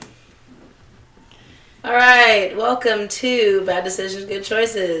Alright, welcome to Bad Decisions, Good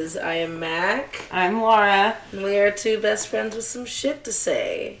Choices. I am Mac. I'm Laura. And we are two best friends with some shit to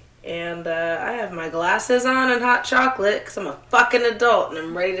say. And I have my glasses on and hot chocolate because I'm a fucking adult and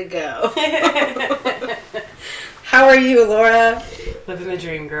I'm ready to go. How are you, Laura? Living the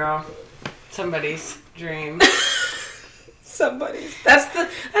dream, girl. Somebody's dream. Somebody's. That's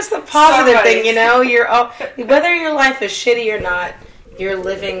the positive thing, you know? Whether your life is shitty or not, you're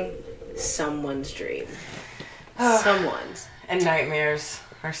living someone's dream. Someone's. And nightmares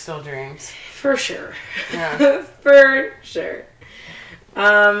are still dreams. For sure. Yeah. For sure.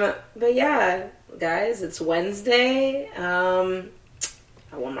 But yeah, guys, it's Wednesday. I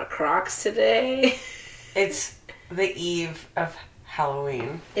wore my Crocs today. It's the eve of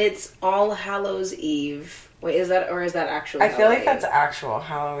Halloween. It's All Hallows Eve. Wait, is that actually I feel like that's actual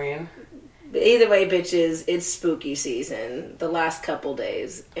Halloween. But either way, bitches, it's spooky season. The last couple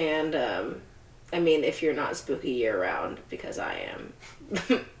days. And, I mean, if you're not spooky year-round, because I am.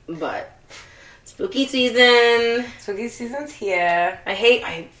 But, spooky season. Spooky season's here.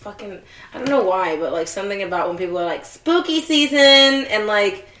 I don't know why, but, like, something about when people are like, spooky season, and,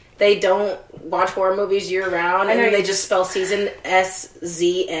 like, they don't watch horror movies year-round, and then they just spell season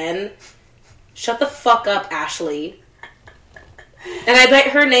S-Z-N. Shut the fuck up, Ashley. And I bet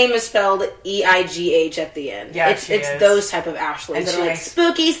her name is spelled E-I-G-H at the end. Yeah, it's is. those type of Ashleys that are like,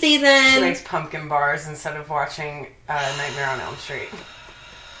 spooky season. She makes pumpkin bars instead of watching Nightmare on Elm Street.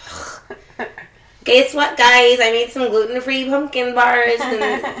 Guess what, guys? I made some gluten-free pumpkin bars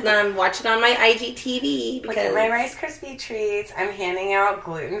and I'm watching on my IGTV. Look at my Rice Krispie treats. I'm handing out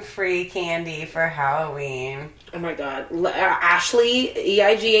gluten-free candy for Halloween. Oh my god. Ashley,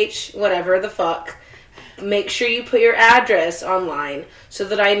 E-I-G-H, whatever the fuck. Make sure you put your address online so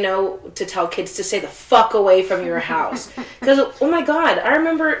that I know to tell kids to stay the fuck away from your house. Because, oh my god, I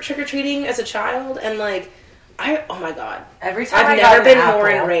remember trick-or-treating as a child and like, oh my god. Every time I've never been more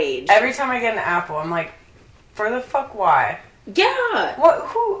enraged. Every time I get an apple, I'm like, for the fuck, why? Yeah. What?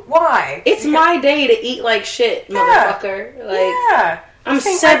 Who? Why? It's my day to eat like shit, motherfucker. Like, yeah. I'm you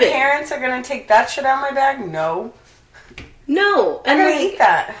think 7. My parents are gonna take that shit out of my bag? No. No. I'm gonna eat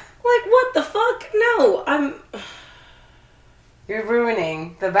that. Like, what the fuck? No, You're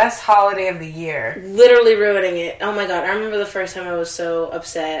ruining the best holiday of the year. Literally ruining it. Oh my god, I remember the first time I was so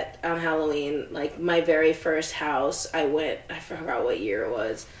upset on Halloween. Like, my very first house, I forgot what year it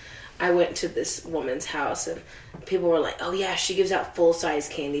was. I went to this woman's house and people were like, oh yeah, she gives out full-size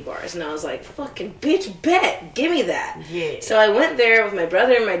candy bars. And I was like, fucking bitch, bet, give me that. Yeah. So I went there with my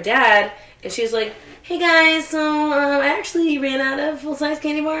brother and my dad, and she was like, hey guys, so I actually ran out of full-size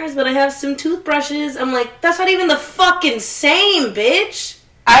candy bars, but I have some toothbrushes. I'm like, that's not even the fucking same, bitch.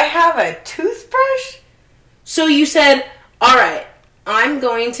 I have a toothbrush? So you said, alright, I'm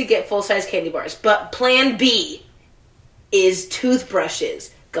going to get full-size candy bars, but plan B is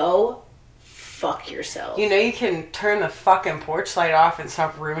toothbrushes. Go fuck yourself. You know you can turn the fucking porch light off and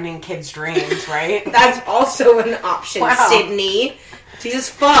stop ruining kids' dreams, right? That's also an option, wow. Sydney. Jesus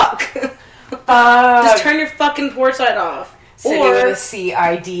fuck. Just turn your fucking porch light off. Sydney with a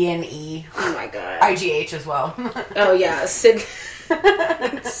C-I-D-N-E. Oh my god. I-G-H as well. Oh yeah, Sydney.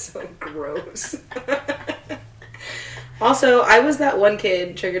 It's so gross. Also, I was that one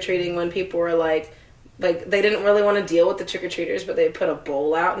kid trick-or-treating when people were like, they didn't really want to deal with the trick-or-treaters, but they'd put a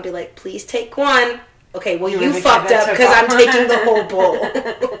bowl out and be like, please take one. Okay, well, you fucked up because I'm taking the whole bowl.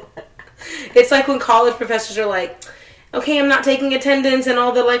 It's like when college professors are like, okay, I'm not taking attendance and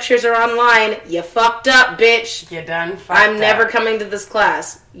all the lectures are online. You fucked up, bitch. You done fucked up. I'm never coming to this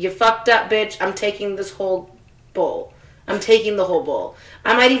class. You fucked up, bitch. I'm taking this whole bowl. I'm taking the whole bowl.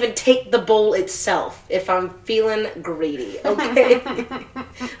 I might even take the bowl itself if I'm feeling greedy, okay?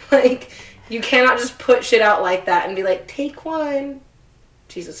 Like, you cannot just put shit out like that and be like, take one.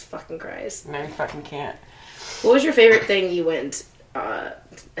 Jesus fucking Christ. No, you fucking can't. What was your favorite thing you went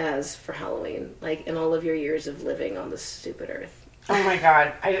as for Halloween, like in all of your years of living on this stupid earth? Oh my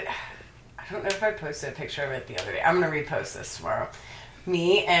god, I don't know if I posted a picture of it the other day. I'm gonna repost this tomorrow.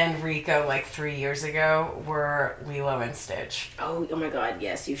 Me and Rico, like 3 years ago, were Lilo and Stitch. Oh my god,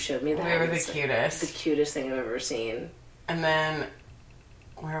 yes, you showed me that. We were the cutest. The cutest thing I've ever seen. And then,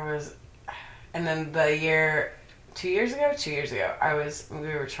 the year 2 years ago, we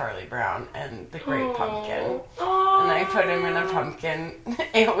were Charlie Brown and the Great Pumpkin. Aww. And I put him in a pumpkin.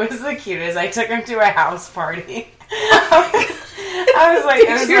 It was the cutest. I took him to a house party. I was like,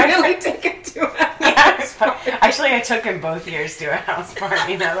 Did you really take him to a house party? Actually, I took him both years to a house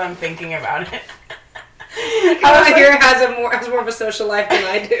party now that I'm thinking about it. I here has more of a social life than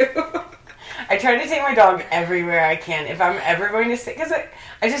I do. I try to take my dog everywhere I can. If I'm ever going to stay, because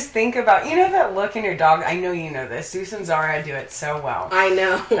I just think about, you know that look in your dog, I know you know this, Zeus and Zara do it so well. I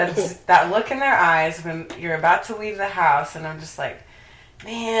know. That's that look in their eyes when you're about to leave the house, and I'm just like,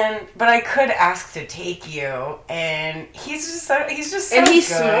 man, but I could ask to take you, and he's just so and he's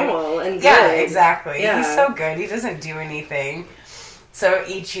good. small and good. Yeah, exactly. Yeah. He's so good. He doesn't do anything. So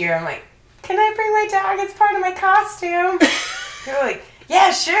each year I'm like, can I bring my dog as part of my costume? They're like,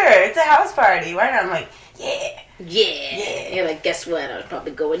 yeah, sure. It's a house party. Why not? I'm like, yeah. You're like, guess what? I was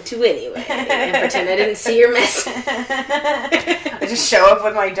probably going to anyway. And pretend I didn't see your mess. I just show up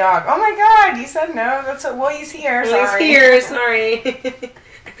with my dog. Oh my god, you said no. That's what. Well, he's here. Sorry. He's here. Sorry.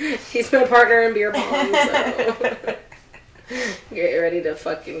 He's my partner in beer pong. So get ready to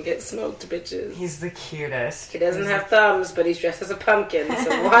fucking get smoked, bitches. He's the cutest. He doesn't have thumbs, but he's dressed as a pumpkin.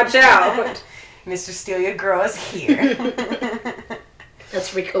 So watch out. Mr. Steal Your Girl is here.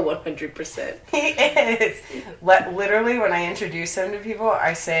 That's Rico 100%. He is. Literally, when I introduce him to people,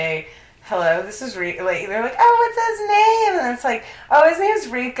 I say, hello, this is Rico. Like, they're like, oh, what's his name? And it's like, oh, his name's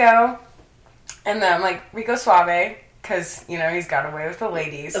Rico. And then I'm like, Rico Suave, because, you know, he's got away with the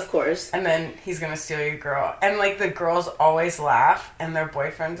ladies. Of course. And then he's going to steal your girl. And, like, the girls always laugh, and their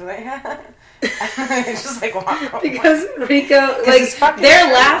boyfriends are like, it's just like, wow. Because Rico, like,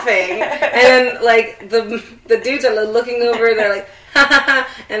 they're laughing, and, like, the dudes are looking over, they're like, ha ha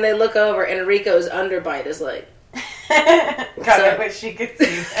ha, and they look over, and Rico's underbite is like, God, I wish you could see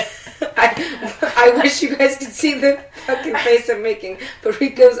that. I wish you guys could see the fucking face I'm making, but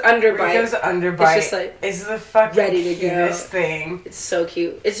Rico's underbite is just like is the fucking ready to cutest go. thing. It's so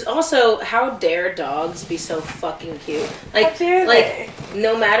cute. It's also, how dare dogs be so fucking cute? Like, How dare they?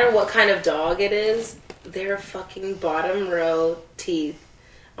 no matter what kind of dog it is, their fucking bottom row teeth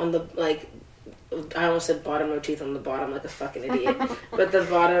on the, like, I almost said bottom row teeth on the bottom like a fucking idiot, but the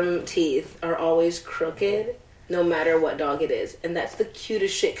bottom teeth are always crooked. No matter what dog it is. And that's the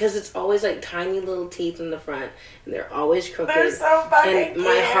cutest shit. Because it's always like tiny little teeth in the front. And they're always crooked. They're so fucking And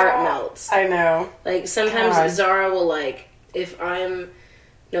my heart melts. I know. Like sometimes God. Zara will like, if I'm,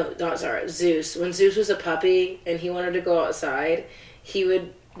 no, not Zara, Zeus. When Zeus was a puppy and he wanted to go outside, he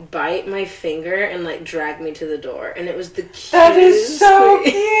would bite my finger and like drag me to the door. And it was the cutest. That is so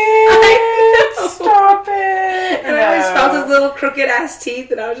thing. cute. I know. Stop it. And I always felt his little crooked ass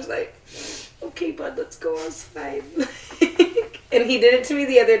teeth and I was just like, okay, bud, let's go outside. And he did it to me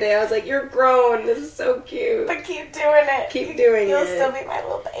the other day. I was like, you're grown. This is so cute. But keep doing it. Keep doing You'll it. still be my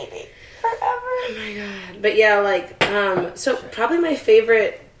little baby forever. Oh my god. But yeah, like, so probably my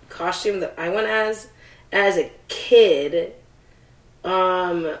favorite costume that I went as a kid,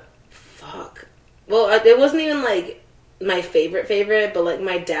 fuck. Well, it wasn't even like my favorite, but like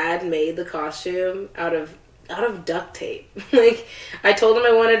my dad made the costume out of duct tape. Like, I told him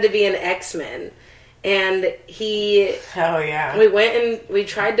I wanted to be an X-Men, and he... Oh, yeah. We went and we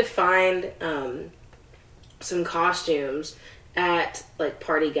tried to find some costumes at, like,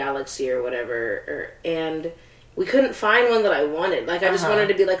 Party Galaxy or whatever, and we couldn't find one that I wanted. Like, I just wanted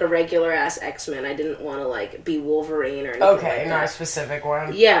to be, like, a regular-ass X-Men. I didn't want to, like, be Wolverine or anything like that. Not a specific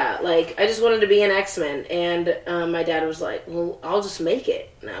one. Yeah, like, I just wanted to be an X-Men, and my dad was like, well, I'll just make it.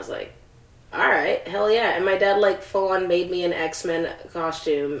 And I was like, alright, hell yeah. And my dad, like, full-on made me an X-Men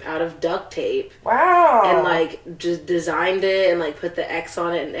costume out of duct tape. Wow. And, like, just designed it and, like, put the X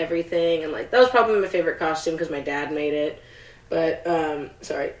on it and everything. And, like, that was probably my favorite costume because my dad made it. But,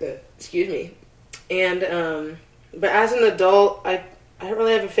 excuse me. And, but as an adult, I don't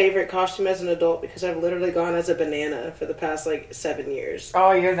really have a favorite costume as an adult because I've literally gone as a banana for the past, like, 7 years.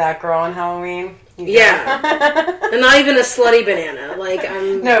 Oh, you're that girl on Halloween? Yeah. And not even a slutty banana. Like,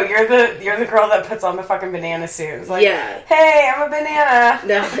 I'm... No, you're the girl that puts on the fucking banana suit. It's like, yeah. Hey, I'm a banana.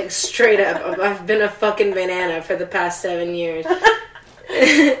 No, like, straight up. I've been a fucking banana for the past 7 years.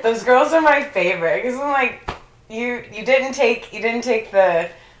 Those girls are my favorite because I'm like, you didn't take the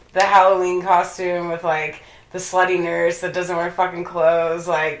Halloween costume with like the slutty nurse that doesn't wear fucking clothes,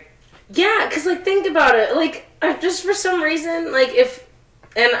 like. Yeah, because like think about it, like just for some reason, like if,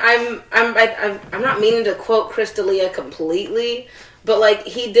 and I'm not meaning to quote Chris D'Elia completely, but like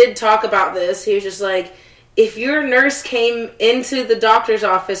he did talk about this. He was just like, if your nurse came into the doctor's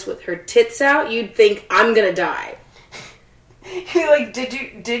office with her tits out, you'd think I'm gonna die. Like,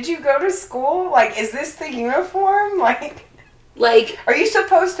 did you go to school? Like, is this the uniform? Like, are you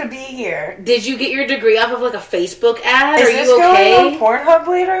supposed to be here? Did you get your degree off of like a Facebook ad? Is Are this you okay? going on Pornhub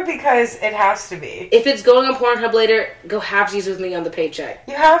later? Because it has to be. If it's going on Pornhub later, go halvesies with me on the paycheck.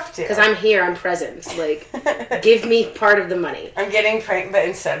 You have to. Because I'm here, I'm present. Like, give me part of the money. I'm getting pranked, but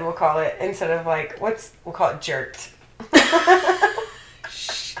instead we'll call it, we'll call it jerked.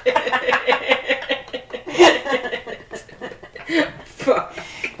 Fuck.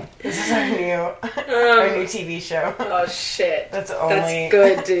 This is our new TV show. Oh shit. That's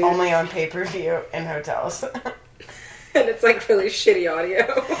good, dude. Only on pay-per-view in hotels. And it's like really shitty audio.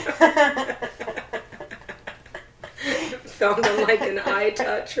 Filmed on like an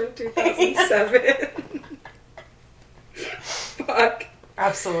iTouch from 2007. Fuck.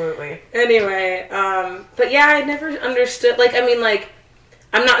 Absolutely. Anyway, but yeah, I never understood. Like, I mean, like,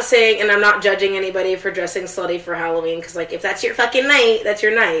 I'm not saying, and I'm not judging anybody for dressing slutty for Halloween, because, like, if that's your fucking night, that's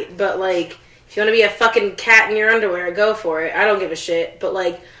your night. But, like, if you want to be a fucking cat in your underwear, go for it. I don't give a shit. But,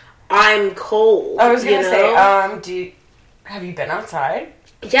 like, I'm cold. I was gonna say, have you been outside?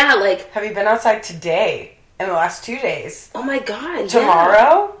 Yeah, like... Have you been outside today, in the last 2 days? Oh my god,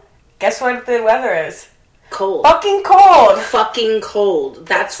 Tomorrow? Yeah. Guess what the weather is? Cold. Fucking cold. Fucking cold.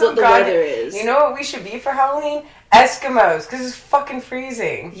 That's what the weather is. You know what we should be for Halloween? Eskimos, because it's fucking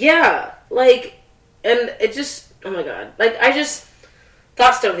freezing. Yeah, like, and it just, oh my god. Like,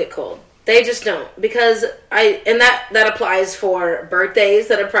 thoughts don't get cold. They just don't. Because and that applies for birthdays,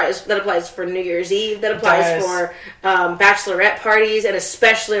 that applies for New Year's Eve, that applies for bachelorette parties, and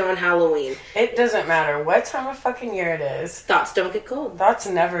especially on Halloween. It doesn't matter what time of fucking year it is. Thoughts don't get cold. Thoughts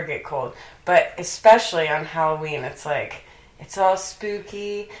never get cold. But especially on Halloween, it's like, it's all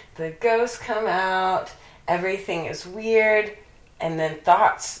spooky, the ghosts come out, everything is weird, and then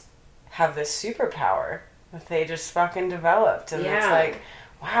thoughts have this superpower that they just fucking developed. And it's like,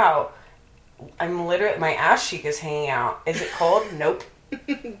 wow, I'm literally, my ass cheek is hanging out. Is it cold? Nope.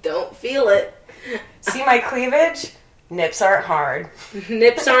 Don't feel it. See my cleavage? Nips aren't hard.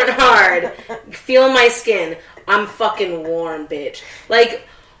 Nips aren't hard. Feel my skin. I'm fucking warm, bitch. Like,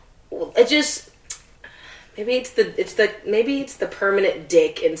 it just... Maybe it's the permanent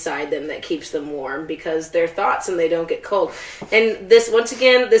dick inside them that keeps them warm, because they're thoughts and they don't get cold. And this, once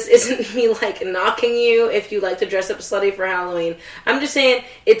again, this isn't me like knocking you if you like to dress up slutty for Halloween. I'm just saying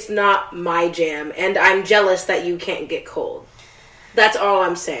it's not my jam, and I'm jealous that you can't get cold. That's all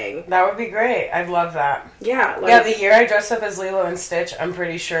I'm saying. That would be great. I'd love that. Yeah. Like, yeah, the year I dressed up as Lilo and Stitch, I'm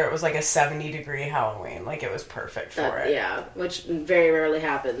pretty sure it was like a 70-degree Halloween. Like, it was perfect for it. Yeah, which very rarely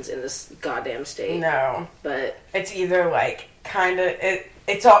happens in this goddamn state. No. But it's either like kind of...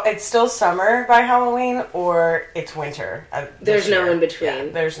 It's still summer by Halloween, or it's winter. There's no in between. Yeah,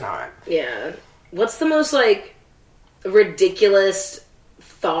 there's not. Yeah. What's the most, like, ridiculous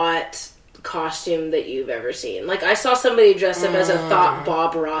thought costume that you've ever seen? Like, I saw somebody dress up as a thought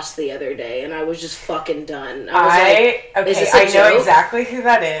Bob Ross the other day, and I was just fucking done. I know exactly who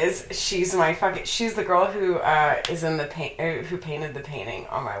that is. She's the girl who is in the who painted the painting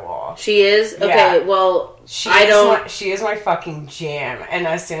on my wall. She is? Okay, yeah. Well, she is my fucking jam. And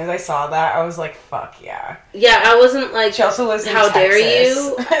as soon as I saw that, I was like, fuck yeah. Yeah, I wasn't like, she also lives in Texas. How dare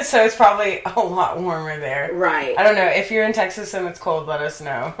you? So it's probably a lot warmer there. Right. I don't know. If you're in Texas and it's cold, let us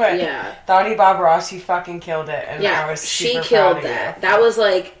know. But yeah. Thoughty Bob Ross, you fucking killed it. And I was super proud of that. That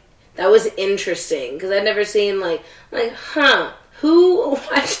was interesting. Because I'd never seen who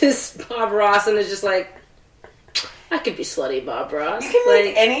watches Bob Ross and is just like, I could be slutty Bob Ross. You can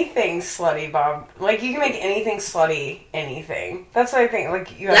make anything slutty, Bob. Like, you can make anything slutty, anything. That's what I think.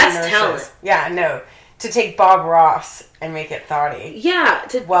 Like, you have that's talent. Yeah, no. To take Bob Ross and make it thoughty. Yeah.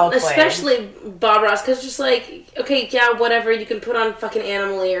 Well played. Especially Bob Ross, because just like, okay, yeah, whatever, you can put on fucking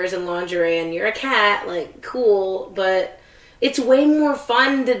animal ears and lingerie and you're a cat, like, cool, but it's way more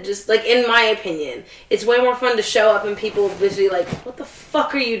fun to just, like, in my opinion, it's way more fun to show up and people will be like, what the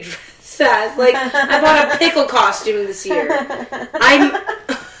fuck are you dressed as? Like, I bought a pickle costume this year. I'm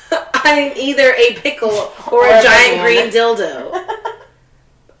either a pickle or a giant green dildo.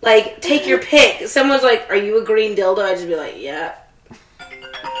 Like, take your pick. Someone's like, are you a green dildo? I'd just be like, yeah.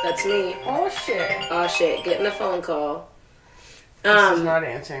 That's me. Oh, shit. Getting a phone call. This is not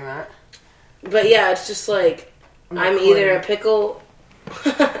answering that. But yeah, it's just like, I'm either a pickle,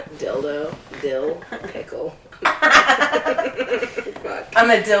 dildo, dill, pickle. Fuck. I'm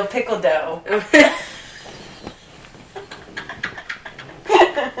a dill pickle dough.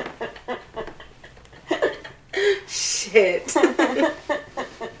 Shit.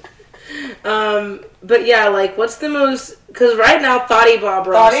 But yeah, like, what's the most... Because right now, Thoughty Bob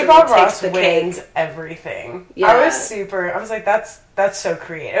Ross wins everything. Yeah. I was like, that's so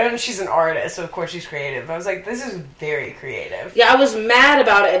creative. And she's an artist, so of course she's creative. I was like, this is very creative. Yeah, I was mad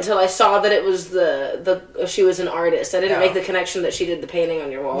about it until I saw that it was she was an artist. I didn't make the connection that she did the painting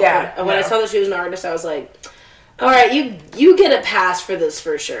on your wall. Yeah. When I saw that she was an artist, I was like, All right, you get a pass for this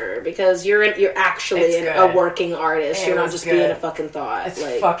for sure because you're actually a working artist. You're not just being a fucking thought. It's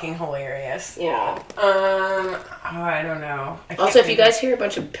fucking hilarious. Yeah. I don't know. Also, if you guys hear a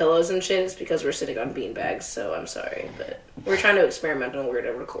bunch of pillows and shit, it's because we're sitting on beanbags. So I'm sorry, but we're trying to experiment on where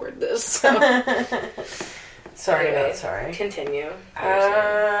to record this. So. Sorry, anyway, not sorry. Continue.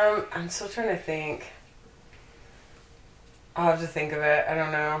 I'm still trying to think. I'll have to think of it. I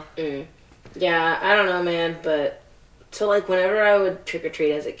don't know. Yeah, I don't know, man, but so, like, whenever I would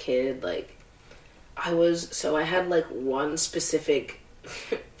trick-or-treat as a kid, like, I had, like, one specific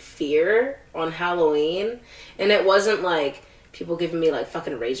fear on Halloween, and it wasn't, like, people giving me, like,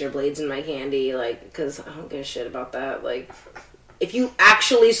 fucking razor blades in my candy, like, because I don't give a shit about that, like, if you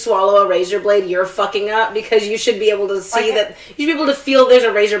actually swallow a razor blade, you're fucking up, because you should be able to see you should be able to feel there's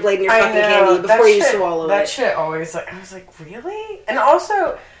a razor blade in your fucking candy before you swallow it. That shit always, like, I was like, really? And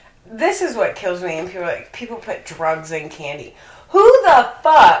also... This is what kills me, and people put drugs in candy. Who the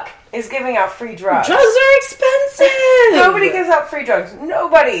fuck is giving out free drugs? Drugs are expensive! Nobody gives out free drugs.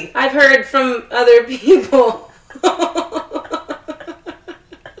 Nobody. I've heard from other people.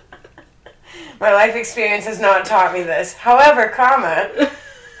 My life experience has not taught me this. However,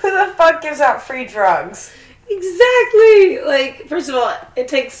 who the fuck gives out free drugs? Exactly! Like, first of all, it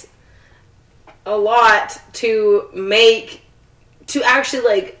takes a lot to actually,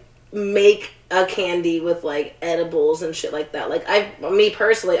 like, make a candy with, like, edibles and shit like that. Like, me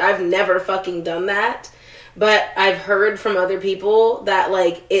personally, I've never fucking done that, but I've heard from other people that,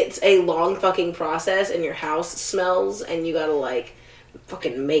 like, it's a long fucking process and your house smells and you gotta, like,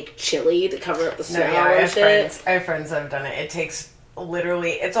 fucking make chili to cover up the smell and shit. I have friends that have done it. It takes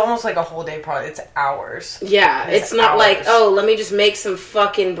literally, it's almost like a whole day project. It's hours. Yeah, it's not like, oh, let me just make some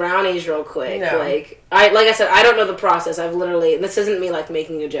fucking brownies real quick. No. Like I said, I don't know the process. This isn't me, like,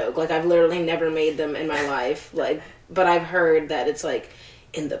 making a joke. Like, I've literally never made them in my life. Like, but I've heard that it's, like,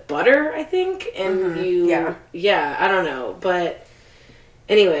 in the butter, I think, and I don't know. But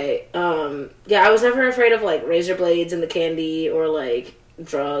anyway, I was never afraid of, like, razor blades in the candy or, like,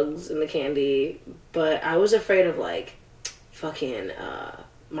 drugs in the candy, but I was afraid of, like, fucking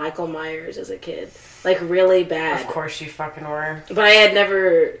Michael Myers as a kid. Like, really bad. Of course you fucking were. But I had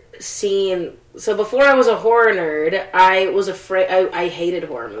never seen... So before I was a horror nerd, I was afraid... I hated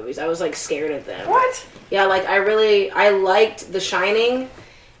horror movies. I was, like, scared of them. What? Yeah, like, I liked The Shining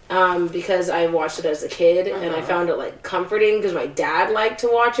because I watched it as a kid, and I found it, like, comforting because my dad liked to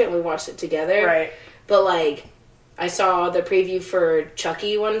watch it, and we watched it together. Right. But, like... I saw the preview for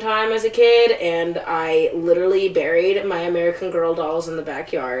Chucky one time as a kid, and I literally buried my American Girl dolls in the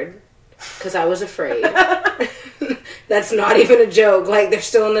backyard because I was afraid. That's not even a joke. Like, they're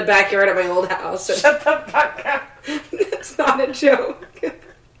still in the backyard at my old house. Shut the fuck up. That's not a joke.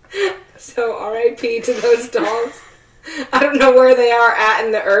 So, R.I.P. to those dolls. I don't know where they are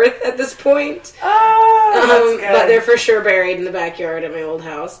in the earth at this point. Oh, that's good. But they're for sure buried in the backyard at my old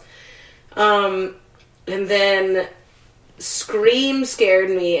house. And then Scream scared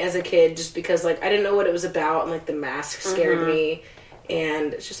me as a kid just because, like, I didn't know what it was about, and, like, the mask scared me.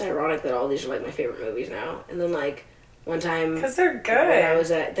 And it's just ironic that all these are, like, my favorite movies now. And then, like, one time... Because they're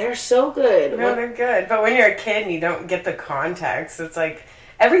good. They're so good. No, they're good. But when you're a kid and you don't get the context, it's like...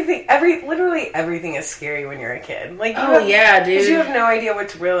 literally everything is scary when you're a kid. Like, dude. Because you have no idea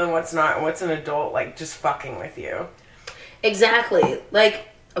what's real and what's not, and what's an adult, like, just fucking with you. Exactly. Like...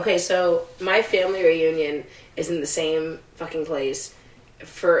 Okay, so my family reunion is in the same fucking place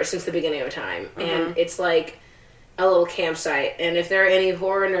since the beginning of time. And it's like a little campsite. And if there are any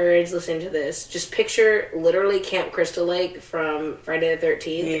horror nerds listening to this, just picture literally Camp Crystal Lake from Friday the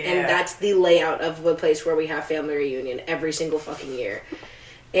 13th. Yeah. And that's the layout of the place where we have family reunion every single fucking year.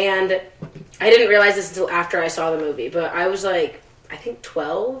 And I didn't realize this until after I saw the movie. But I was like... I think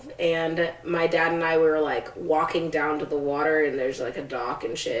 12, and my dad and I were, like, walking down to the water, and there's, like, a dock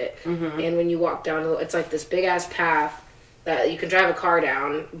and shit, and when you walk down, it's, like, this big-ass path that you can drive a car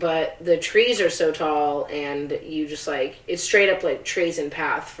down, but the trees are so tall, and you just, like, it's straight up, like, trees and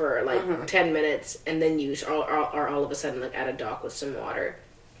path for, like, 10 minutes, and then you are all of a sudden, like, at a dock with some water.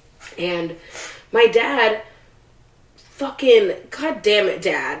 And my dad... Fucking, god damn it,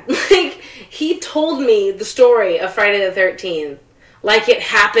 Dad. Like, he told me the story of Friday the 13th like it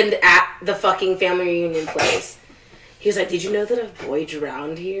happened at the fucking family reunion place. He was like, did you know that a boy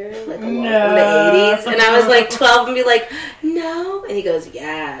drowned here? Like, in the 80s? And I was like 12 and be like, no. And he goes,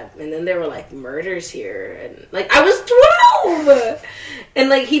 yeah. And then there were, like, murders here. And, like, I was 12! And,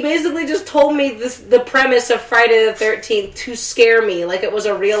 like, he basically just told me the premise of Friday the 13th to scare me. Like, it was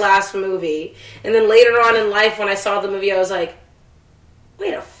a real-ass movie. And then later on in life, when I saw the movie, I was like,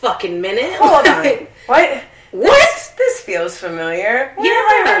 wait a fucking minute. Hold on. What? what? This feels familiar.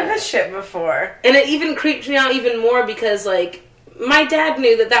 Where have I heard this shit before? And it even creeps me out even more because, like, my dad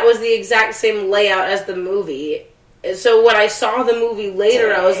knew that was the exact same layout as the movie. And so when I saw the movie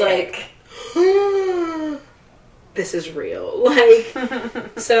later, I was like, this is real.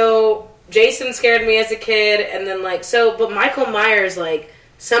 Like, so Jason scared me as a kid, and then, like, but Michael Myers, like,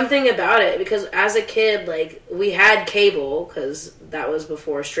 something about it, because as a kid, like, we had cable, because that was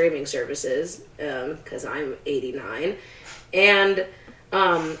before streaming services, because I'm 89, and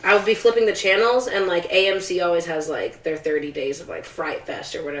I would be flipping the channels, and, like, AMC always has, like, their 30 days of, like, Fright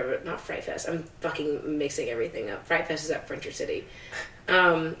Fest or whatever. Not Fright Fest. I'm fucking mixing everything up. Fright Fest is at Frontier City.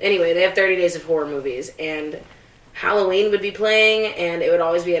 Anyway, they have 30 days of horror movies, and Halloween would be playing, and it would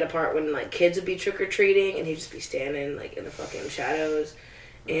always be at a part when, like, kids would be trick-or-treating, and he'd just be standing, like, in the fucking shadows.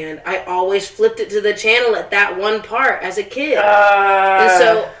 And I always flipped it to the channel at that one part as a kid. And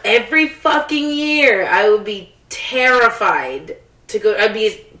so every fucking year, I would be terrified to go. I'd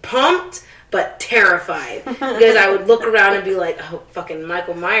be pumped, but terrified. Because I would look around and be like, oh, fucking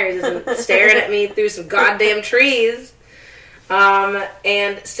Michael Myers isn't staring at me through some goddamn trees.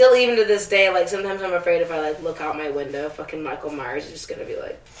 And still, even to this day, like, sometimes I'm afraid if I, like, look out my window, fucking Michael Myers is just gonna be,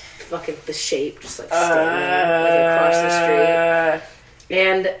 like, fucking the shape just, like, standing, like, across the street.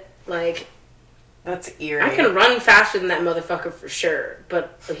 And, like, that's eerie. I can run faster than that motherfucker for sure,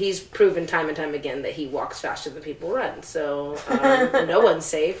 but he's proven time and time again that he walks faster than people run, so no one's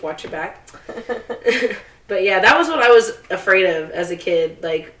safe. Watch your back. But yeah, that was what I was afraid of as a kid,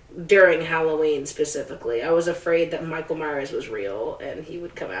 like, during Halloween specifically. I was afraid that Michael Myers was real and he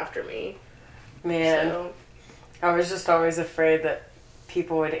would come after me. Man, so. I was just always afraid that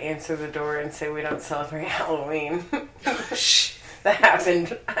people would answer the door and say, we don't celebrate Halloween. That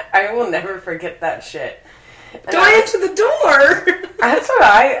happened. I will never forget that shit. Don't answer the door! That's what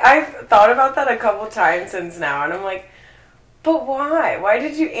I've thought about that a couple times since now, and I'm like, but why? Why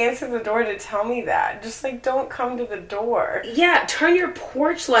did you answer the door to tell me that? Just, like, don't come to the door. Yeah, turn your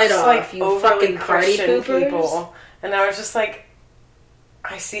porch light off, like, you fucking party poopers. People. And I was just like,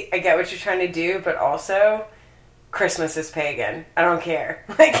 I get what you're trying to do, but also, Christmas is pagan. I don't care.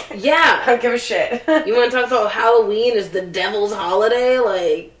 Like, yeah. I don't give a shit. You want to talk about Halloween is the devil's holiday?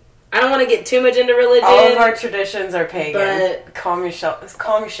 Like, I don't want to get too much into religion. All of our traditions are pagan. But calm your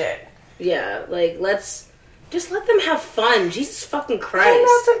shit. Yeah, like, just let them have fun. Jesus fucking Christ. Hand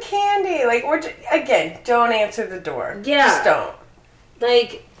out some candy. Like, again, don't answer the door. Yeah. Just don't.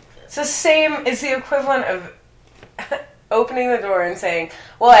 Like, it's the same, it's the equivalent of opening the door and saying,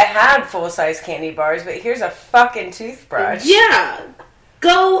 well, I had full-size candy bars, but here's a fucking toothbrush. Yeah.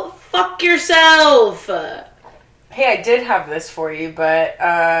 Go fuck yourself. Hey, I did have this for you,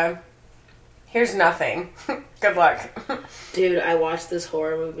 but, here's nothing. Good luck. Dude, I watched this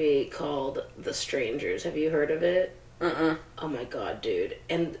horror movie called The Strangers. Have you heard of it? Mm-mm. Oh my god, dude.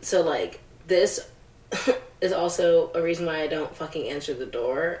 And so, like, this is also a reason why I don't fucking answer the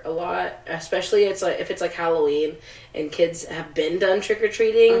door a lot. Especially if it's like Halloween and kids have been done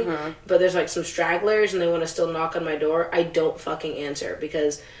trick-or-treating, but there's like some stragglers and they want to still knock on my door. I don't fucking answer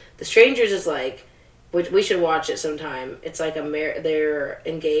because The Strangers is like, which we should watch it sometime. It's like they're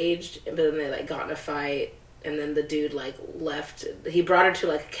engaged, but then they like got in a fight, and then the dude like left. He brought her to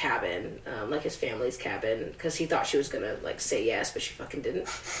like a cabin, like his family's cabin, because he thought she was gonna like say yes, but she fucking didn't.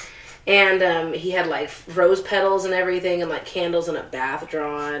 And he had like rose petals and everything, and like candles and a bath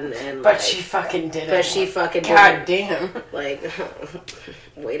drawn, and but like, she fucking didn't. But she fucking God didn't. Damn. Like,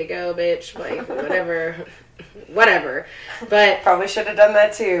 way to go, bitch. Like, whatever. But probably should have done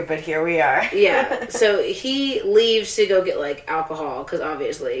that too. But here we are. Yeah. So he leaves to go get like alcohol because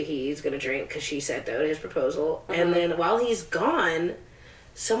obviously he's gonna drink because she said no to his proposal. And then while he's gone,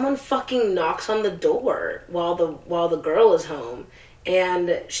 someone fucking knocks on the door while the girl is home.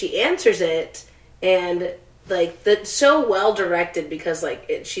 And she answers it, and like that's so well directed because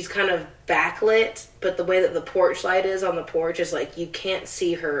like she's kind of backlit, but the way that the porch light is on the porch is like you can't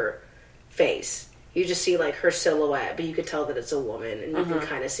see her face. You just see like her silhouette, but you could tell that it's a woman, and you can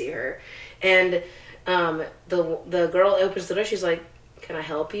kind of see her. And the girl opens the door. She's like, "Can I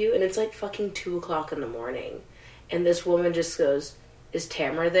help you?" And it's like fucking 2:00 in the morning, and this woman just goes, "Is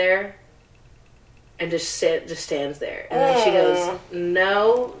Tamara there?" And just stands there. And then she goes,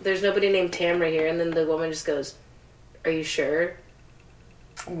 "No, there's nobody named Tamara here." And then the woman just goes, "Are you sure?"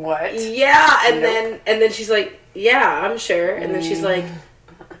 What? Yeah. And then she's like, "Yeah, I'm sure." And then she's like,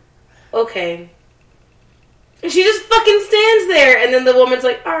 "Okay." And she just fucking stands there. And then the woman's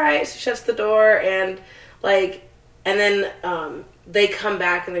like, "All right." She shuts the door and like, and then they come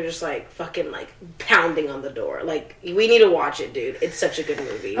back and they're just like fucking like pounding on the door. Like, we need to watch it, dude. It's such a good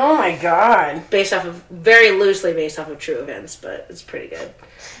movie. Oh my god. Very loosely based off of true events, but it's pretty good.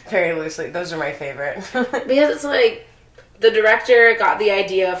 Very loosely. Those are my favorite. Because it's like, the director got the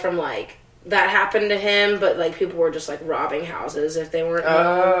idea from like, that happened to him, but like people were just like robbing houses if they weren't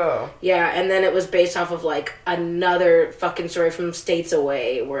home. Yeah, and then it was based off of like another fucking story from States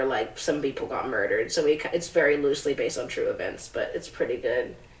Away where like some people got murdered. So it's very loosely based on true events, but it's pretty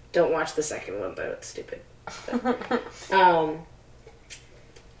good. Don't watch the second one though; it's stupid. But,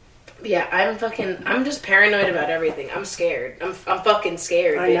 yeah, I'm just paranoid about everything. I'm scared. I'm fucking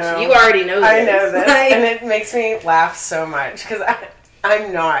scared, bitch. I know. You already know this. I know this, and it makes me laugh so much because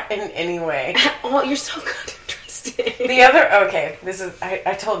I'm not in any way. Oh, you're so good interesting.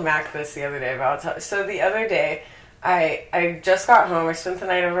 I told Mac this the other day, but I'll tell. So the other day, I just got home. I spent the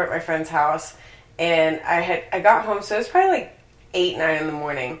night over at my friend's house, and I got home, so it was probably like 8, 9 in the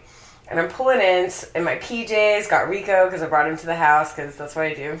morning. And I'm pulling in my PJs, got Rico, because I brought him to the house, because that's what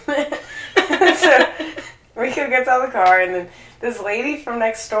I do. So, Rico gets out of the car, and then this lady from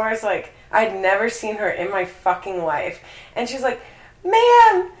next door is like, I'd never seen her in my fucking life. And she's like,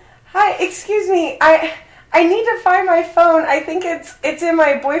 ma'am, hi, excuse me, I need to find my phone. I think it's in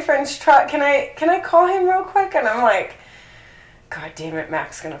my boyfriend's truck. Can I call him real quick? And I'm like, God damn it,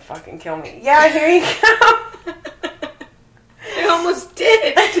 Mac's gonna fucking kill me. Yeah, here you go. I almost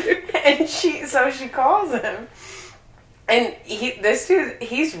did. And she calls him, and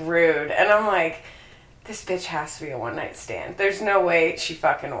he's rude, and I'm like, this bitch has to be a one night stand. There's no way she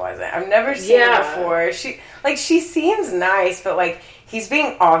fucking wasn't. I've never seen her before. She seems nice, but like he's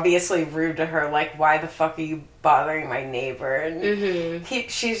being obviously rude to her. Like, why the fuck are you bothering my neighbor? And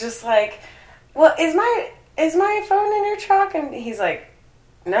she's just like, well, is my phone in your truck? And he's like,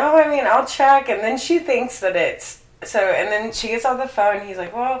 no, I mean, I'll check. And then she thinks that it's. So, and then she gets off the phone, and he's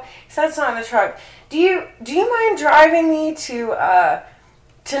like, well, he said it's not in the truck. Do you mind driving me to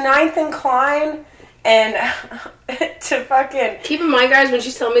 9th and Klein and to fucking... Keep in mind, guys, when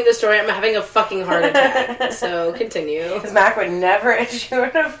she's telling me this story, I'm having a fucking heart attack. So, continue. Because Mac would never... She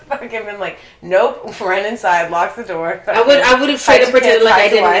would have fucking been like, nope, run inside, lock the door. I would have straight up pretended like I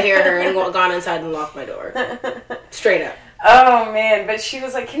didn't hear her and gone inside and locked my door. Straight up. Oh, man. But she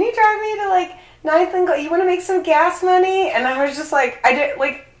was like, can you drive me to, like... 9th and you want to make some gas money? And I was just like,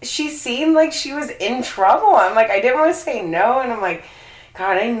 she seemed like she was in trouble. I'm like, I didn't want to say no, and I'm like,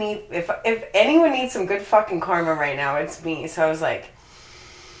 God, if anyone needs some good fucking karma right now, it's me. So I was like,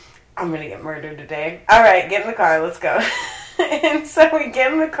 I'm gonna get murdered today. All right, get in the car, let's go. And so we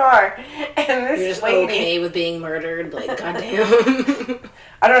get in the car, and this You're just lady, okay with being murdered, like, goddamn.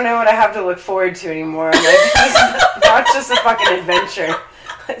 I don't know what I have to look forward to anymore. I'm like, that's just a fucking adventure.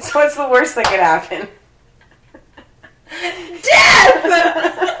 So what's the worst that could happen?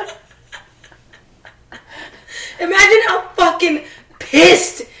 Death! Imagine how fucking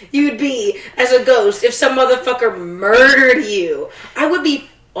pissed you'd be as a ghost if some motherfucker murdered you. I would be,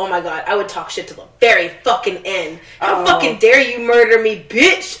 oh my God, I would talk shit to the very fucking end. How fucking dare you murder me,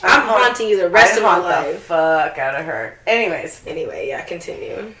 bitch? I'm haunting you the rest of my life. The fuck out of her. Anyway, yeah,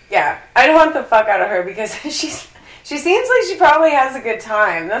 continue. Yeah, I'd haunt the fuck out of her because she seems like she probably has a good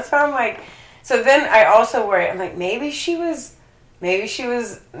time. That's why I'm like... So then I also worry. I'm like, maybe she was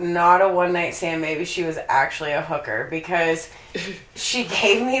not a one-night stand. Maybe she was actually a hooker because she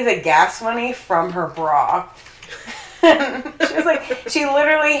gave me the gas money from her bra. She was like... She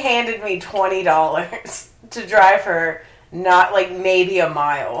literally handed me $20 to drive her not like maybe a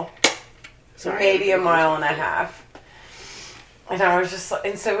mile. Sorry, maybe a mile and a half. And I was just like,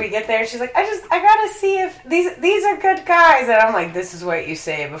 and so we get there, and she's like, I gotta see if these are good guys. And I'm like, this is what you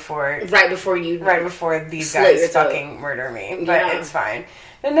say right before these guys fucking murder me. But it's fine.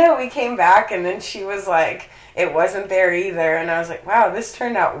 But no, we came back, and then she was like, it wasn't there either. And I was like, wow, this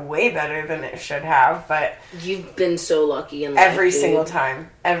turned out way better than it should have. But you've been so lucky in life, every single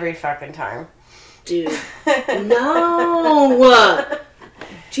time. Every fucking time. Dude. No!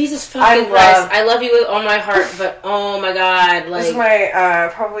 Jesus fucking Christ. I love you with all my heart, but oh my God. Like, this is my,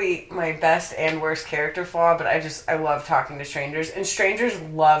 probably my best and worst character flaw, but I love talking to strangers, and strangers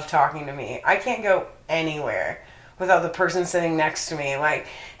love talking to me. I can't go anywhere without the person sitting next to me, like,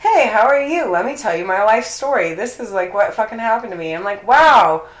 hey, how are you? Let me tell you my life story. This is like what fucking happened to me. I'm like,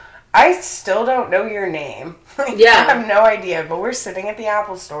 wow, I still don't know your name. Yeah. I have no idea, but we're sitting at the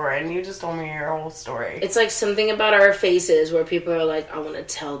Apple store and you just told me your whole story. It's like something about our faces where people are like, I want to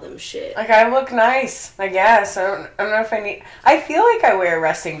tell them shit. Like, I look nice, I guess. I don't know if I need... I feel like I wear a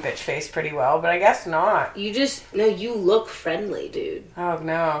resting bitch face pretty well, but I guess not. You look friendly, dude. Oh,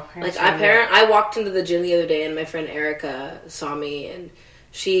 no. Like, I walked into the gym the other day and my friend Erica saw me and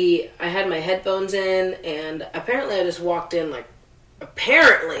I had my headphones in and apparently I just walked in like,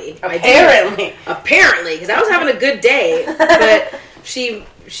 Apparently, because I was having a good day. But she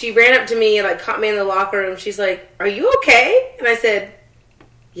ran up to me and like caught me in the locker room. She's like, "Are you okay?" And I said,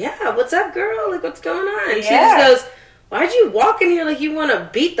 "Yeah, what's up, girl? Like, what's going on?" And she just goes, "Why'd you walk in here like you want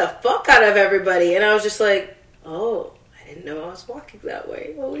to beat the fuck out of everybody?" And I was just like, "Oh, I didn't know I was walking that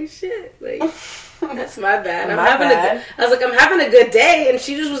way. Holy shit!" Like, that's my bad. I was like, I'm having a good day, and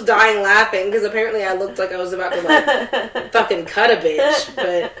she just was dying laughing because apparently I looked like I was about to like fucking cut a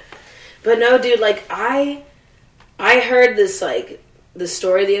bitch. But no, dude. Like I heard this like the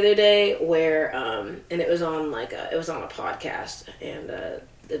story the other day where and it was on a podcast, and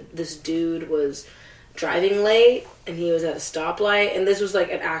this dude was driving late and he was at a stoplight, and this was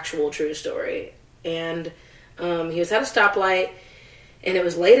like an actual true story, and he was at a stoplight and it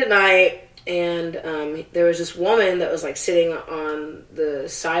was late at night. And there was this woman that was like sitting on the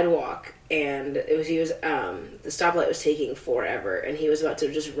sidewalk, and the stoplight was taking forever, and he was about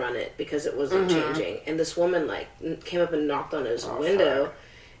to just run it because it wasn't changing. And this woman like came up and knocked on his window, fuck.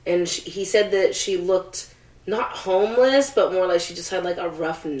 And he said that she looked not homeless, but more like she just had like a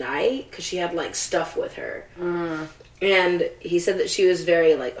rough night because she had like stuff with her. And he said that she was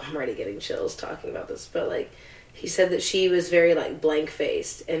very like, I'm already getting chills talking about this, but like. He said that she was very, like,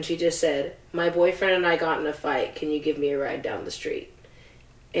 blank-faced, and she just said, my boyfriend and I got in a fight. Can you give me a ride down the street?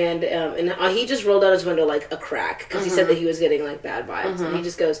 And he just rolled out his window like a crack, because he said that he was getting, like, bad vibes. And he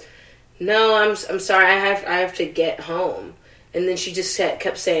just goes, no, I'm sorry, I have to get home. And then she just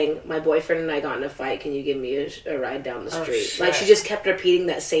kept saying, my boyfriend and I got in a fight. Can you give me a ride down the street? Like, she just kept repeating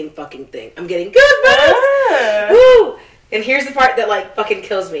that same fucking thing. I'm getting goosebumps! Woo! And here's the part that, like, fucking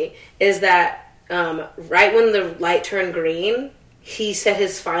kills me, is that right when the light turned green, he said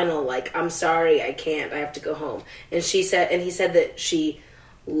his final, like, I'm sorry, I can't, I have to go home. And he said that she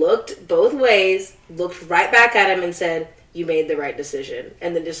looked both ways, looked right back at him and said, you made the right decision.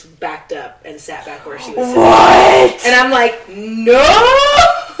 And then just backed up and sat back where she was sitting. What? And I'm like, no!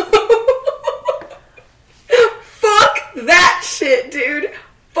 Fuck that shit, dude.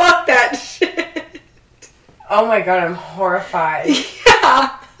 Fuck that shit. Oh my god, I'm horrified.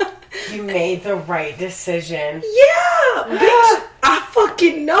 Yeah. You made the right decision. Yeah, bitch. I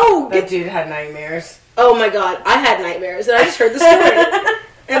fucking know. That dude had nightmares. Oh my god, I had nightmares, and I just heard the story.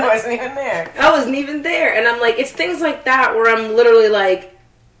 And I wasn't even there. I wasn't even there, and I'm like, it's things like that where I'm literally like,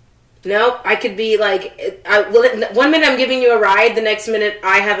 nope. I could be like, 1 minute I'm giving you a ride, the next minute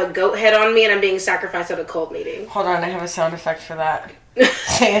I have a goat head on me, and I'm being sacrificed at a cult meeting. Hold on, I have a sound effect for that.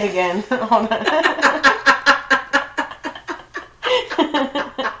 Say it again. Hold on.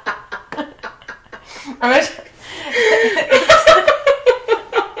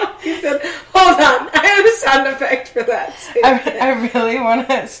 He said, hold on, I have a sound effect for that. I really want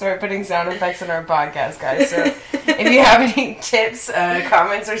to start putting sound effects in our podcast, guys. So if you have any tips,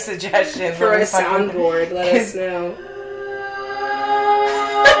 comments, or suggestions for a soundboard, let us know.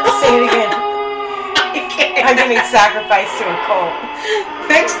 Say it again. I'm getting sacrificed to a cult.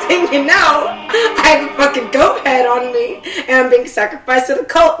 Next thing you know, I have a fucking goat head on me, and I'm being sacrificed to the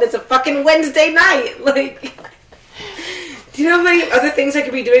cult. And it's a fucking Wednesday night. Like, do you know how many other things I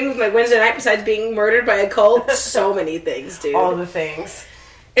could be doing with my Wednesday night besides being murdered by a cult? So many things, dude. All the things.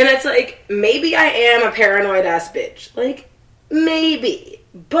 And it's like, maybe I am a paranoid ass bitch. Like, maybe.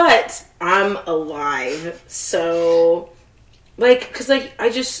 But I'm alive. So, like, because, like, I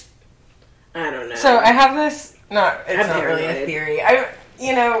don't know. So I have this, it's not really a theory.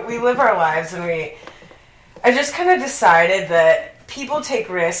 We live our lives and I just kind of decided that people take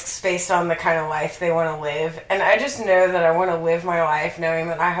risks based on the kind of life they want to live. And I just know that I want to live my life knowing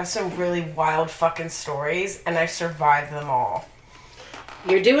that I have some really wild fucking stories and I survived them all.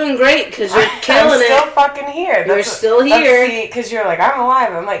 You're doing great because you're killing it. I'm still fuking here. You're still here. Because you're like, I'm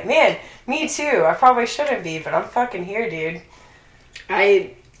alive. I'm like, man, me too. I probably shouldn't be, but I'm fucking here, dude.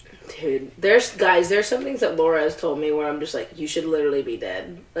 Dude, there's some things that Laura has told me where I'm just like, you should literally be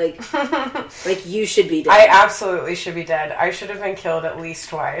dead. Like you should be dead. I absolutely should be dead. I should have been killed at least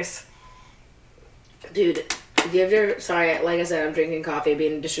twice. Dude, sorry, like I said, I'm drinking coffee,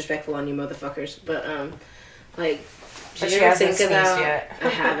 being disrespectful on you motherfuckers. But, But she hasn't sneezed yet. I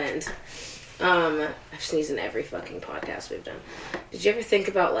haven't. I've sneezed in every fucking podcast we've done. Did you ever think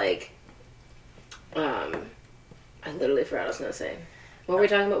about, like, I literally forgot what I was gonna say. What were we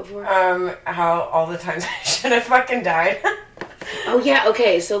talking about before? How all the times I should have fucking died. Oh, yeah,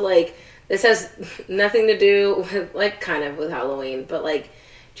 okay, so, like, this has nothing to do with, like, kind of with Halloween, but, like,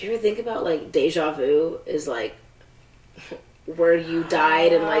 do you ever think about, like, deja vu is, like, where you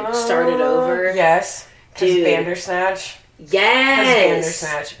died and, like, started over? Yes. Because Bandersnatch.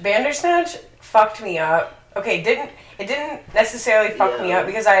 Yes! Bandersnatch fucked me up. Okay, it didn't necessarily fuck me up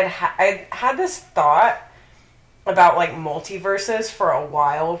because I had this thought about, like, multiverses for a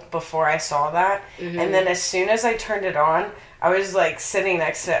while before I saw that. Mm-hmm. And then as soon as I turned it on, I was, like, sitting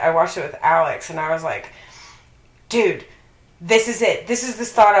next to it. I watched it with Alex, and I was like, dude, this is it. This is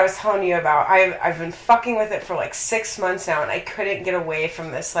this thought I was telling you about. I've been fucking with it for, like, 6 months now, and I couldn't get away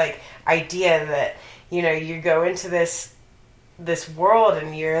from this, like, idea that, you know, you go into this world,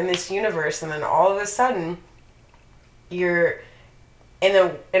 and you're in this universe, and then all of a sudden, you're in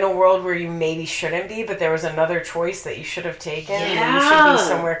a world where you maybe shouldn't be, but there was another choice that you should have taken, and you should be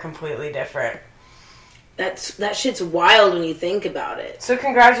somewhere completely different. That shit's wild when you think about it. So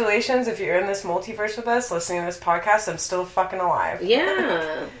congratulations if you're in this multiverse with us, listening to this podcast. I'm still fucking alive.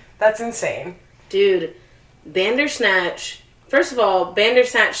 Yeah. That's insane. Dude, Bandersnatch, first of all,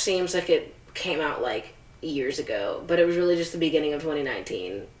 Bandersnatch seems like it came out, like, years ago, but it was really just the beginning of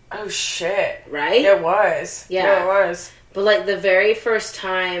 2019. Oh, shit. Right? It was. Yeah. It was. But, like, the very first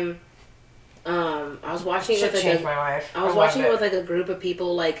time, I was watching it with, like, changed my life. I was watching it with, like, a group of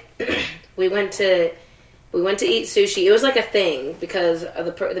people, like, we went to eat sushi. It was, like, a thing, because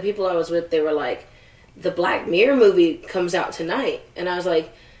the people I was with, they were like, the Black Mirror movie comes out tonight. And I was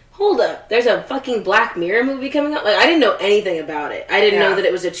like, hold up, there's a fucking Black Mirror movie coming out? Like, I didn't know anything about it. I didn't know that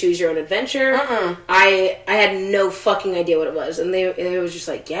it was a choose your own adventure. I had no fucking idea what it was. And it was just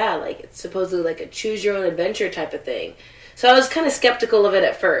like, yeah, like, it's supposedly like a choose your own adventure type of thing. So I was kind of skeptical of it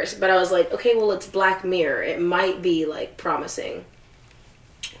at first, but I was like, okay, well, it's Black Mirror. It might be, like, promising.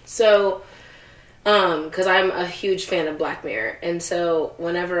 So, because I'm a huge fan of Black Mirror. And so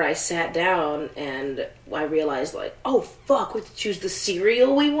whenever I sat down and I realized, like, oh, fuck, we have to choose the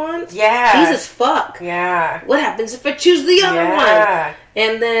cereal we want? Yeah. Jesus, fuck. Yeah. What happens if I choose the other one?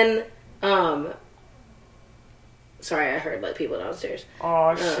 And then, sorry, I heard, like, people downstairs.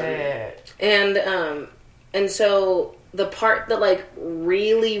 Oh, shit. And so the part that, like,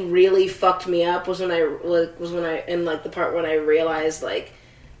 really, really fucked me up was when I the part when I realized, like,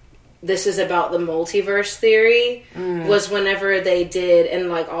 this is about the multiverse theory, was whenever they did, and,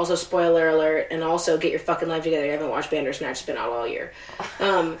 like, also spoiler alert, and also get your fucking life together. I haven't watched Bandersnatch, it's been out all year.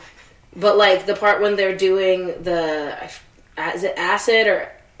 But, like, the part when they're doing is it acid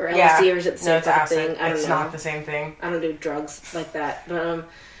or LSD, or is it the same thing? I don't know. It's not the same thing. I don't do drugs like that. But,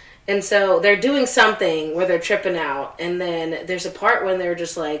 and so they're doing something where they're tripping out, and then there's a part when they're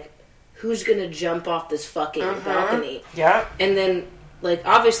just like, who's gonna jump off this fucking balcony? Yeah. And then, like,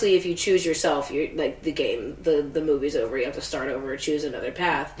 obviously if you choose yourself, you're, like, the game, the movie's over, you have to start over, choose another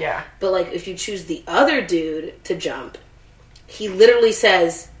path. Yeah. But, like, if you choose the other dude to jump, he literally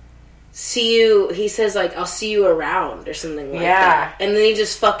says, like, I'll see you around, or something like that. And then he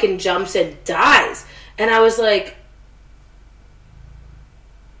just fucking jumps and dies. And I was like,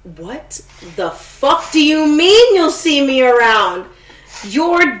 what the fuck do you mean you'll see me around?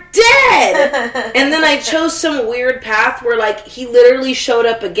 You're dead! And then I chose some weird path where, like, he literally showed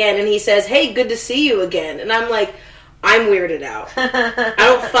up again and he says, hey, good to see you again. And I'm like, I'm weirded out. I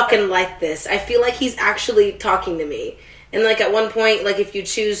don't fucking like this. I feel like he's actually talking to me. And, like, at one point, like, if you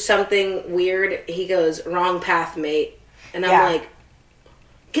choose something weird, he goes, wrong path, mate. And I'm like,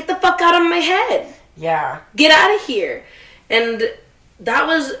 get the fuck out of my head. Yeah. Get out of here. And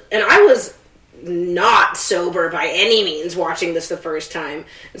I was not sober by any means watching this the first time.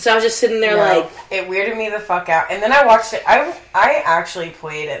 And so I was just sitting there like... It weirded me the fuck out. And then I watched it. I actually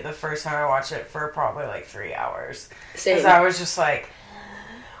played it the first time I watched it for probably like 3 hours. Same. Because I was just like,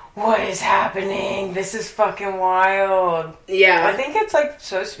 what is happening? This is fucking wild. Yeah. I think it's like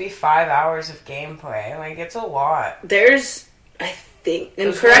supposed to be 5 hours of gameplay. Like, it's a lot. There's, I think,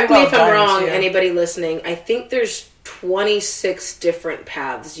 and correct me if I'm wrong, anybody listening, I think there's 26 different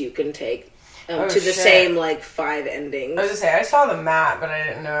paths you can take. To the same, like, 5 endings. I was gonna say, I saw the map, but I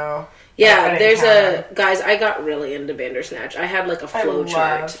didn't know. Yeah, guys, I got really into Bandersnatch. I had, like, a flow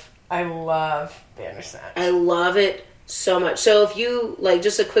chart. I love Bandersnatch. I love it so much. So if you, like,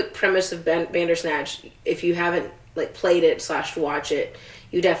 just a quick premise of Bandersnatch, if you haven't, like, played it / watch it,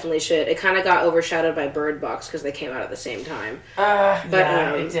 you definitely should. It kind of got overshadowed by Bird Box because they came out at the same time.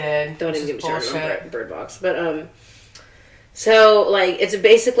 It did. Don't even get me started on Bird Box. But, So, like, it's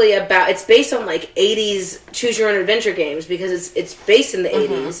based on, like, 80s choose-your-own-adventure games, because it's based in the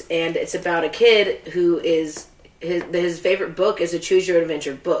 80s, and it's about a kid who is, his favorite book is a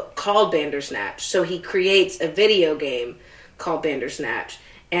choose-your-own-adventure book called Bandersnatch. So he creates a video game called Bandersnatch,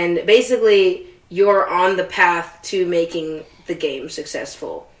 and basically, you're on the path to making the game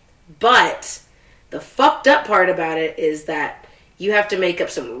successful. But the fucked up part about it is that you have to make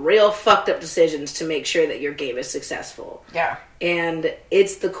up some real fucked up decisions to make sure that your game is successful. Yeah. And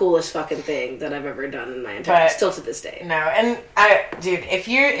it's the coolest fucking thing that I've ever done in my still to this day. No, and dude, if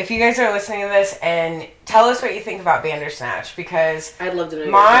you guys are listening to this, and tell us what you think about Bandersnatch, because I'd love to know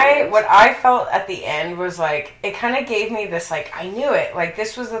what I felt at the end was like, it kind of gave me this, like, I knew it, like,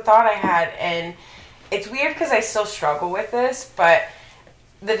 this was the thought I had, and it's weird because I still struggle with this, but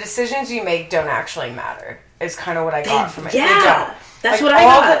the decisions you make don't actually matter, is kind of what I got from it. Yeah, they don't. That's like, what I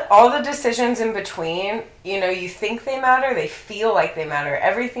got. All the decisions in between, you know, you think they matter, they feel like they matter.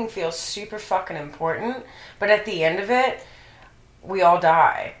 Everything feels super fucking important, but at the end of it, we all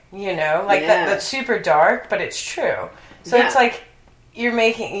die, you know? Like, that's super dark, but it's true. So it's like, you're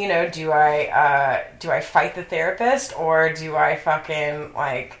making, you know, do I fight the therapist, or do I fucking,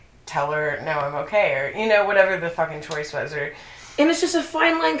 like, tell her, no, I'm okay, or, you know, whatever the fucking choice was, or... And it's just a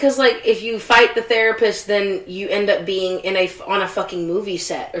fine line, because, like, if you fight the therapist, then you end up being on a fucking movie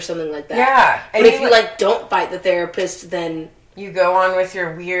set or something like that. Yeah. But if you, like, don't fight the therapist, then... You go on with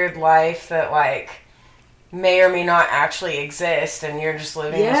your weird life that, like, may or may not actually exist, and you're just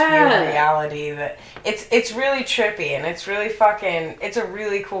living this weird reality that... It's really trippy, and it's really fucking... It's a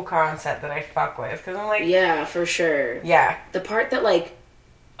really cool concept that I fuck with, because I'm like... Yeah, for sure. Yeah. The part that, like...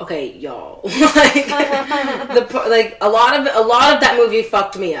 Okay, y'all. Like, a lot of that movie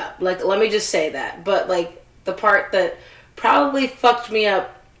fucked me up. Like, let me just say that. But, like, the part that probably fucked me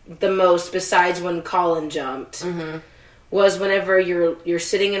up the most, besides when Colin jumped, was whenever you're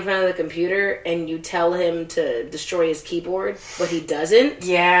sitting in front of the computer and you tell him to destroy his keyboard, but he doesn't.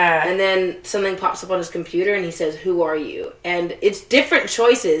 Yeah. And then something pops up on his computer and he says, "Who are you?" And it's different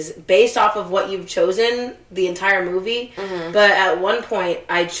choices based off of what you've chosen the entire movie. But at one point,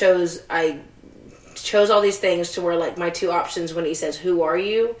 I chose all these things to where, like, my two options when he says, "Who are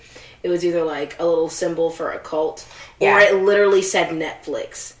you?" it was either, like, a little symbol for a cult, or it literally said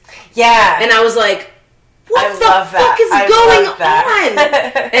Netflix. Yeah. And I was like, what the fuck is going on?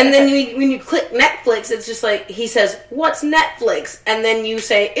 And then when you click Netflix, it's just like, he says, "What's Netflix?" And then you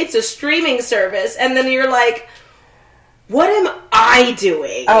say, "It's a streaming service." And then you're like, what am I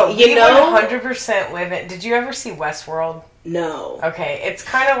doing? Oh, you know? 100% live it. Did you ever see Westworld? No. Okay, it's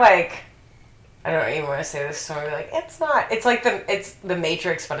kind of like, I don't even want to say this, so I'm like, it's not. It's like it's the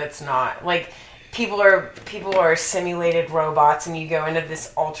Matrix, but it's not. Like, people are simulated robots, and you go into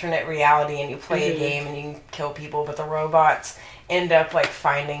this alternate reality and you play a game and you can kill people, but the robots end up, like,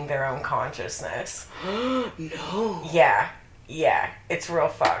 finding their own consciousness. No. Yeah, it's real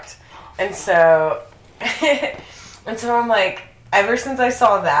fucked. And so I'm like, ever since I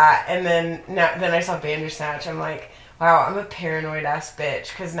saw that, and then I saw Bandersnatch, I'm like, wow, I'm a paranoid ass bitch,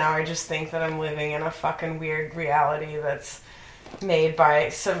 because now I just think that I'm living in a fucking weird reality that's made by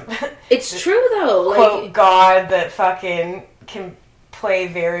some... It's true, though. Quote, like, God that fucking can play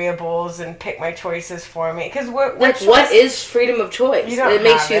variables and pick my choices for me. Because what is freedom of choice? It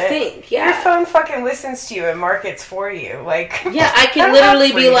makes you think. Yeah. Your phone fucking listens to you and markets for you. Like, yeah, I can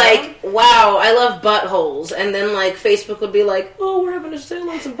literally be like, wow, I love buttholes. And then, like, Facebook would be like, oh, we're having a sale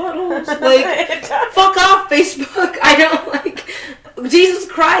on some buttholes. Like, fuck off, Facebook. I don't, like... Jesus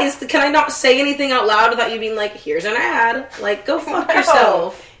Christ, can I not say anything out loud without you being like, here's an ad? Like, go fuck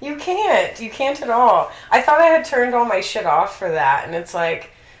yourself. You can't. You can't at all. I thought I had turned all my shit off for that, and it's like,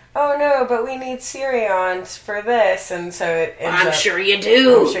 oh no, but we need Siri on for this, and so it ends I'm sure you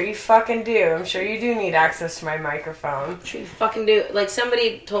do. I'm sure you fucking do. I'm sure you do need access to my microphone. I'm sure you fucking do. Like,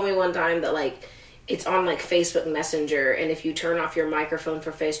 somebody told me one time that, like, it's on, like, Facebook Messenger, and if you turn off your microphone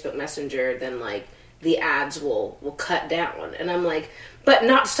for Facebook Messenger, then, like, the ads will cut down. And I'm like, but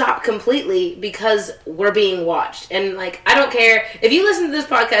not stop completely, because we're being watched. And, like, I don't care. If you listen to this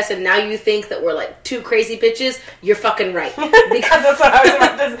podcast and now you think that we're, like, two crazy bitches, you're fucking right. Because that's what I was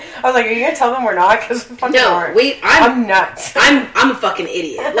about to say. I was like, are you going to tell them we're not? Because I'm nuts. I'm a fucking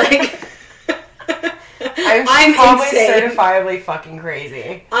idiot. Like, I'm probably insane. certifiably fucking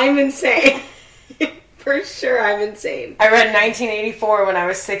crazy. I'm insane. For sure, I'm insane. I read 1984 when I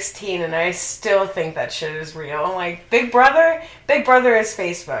was 16, and I still think that shit is real. Like, Big Brother is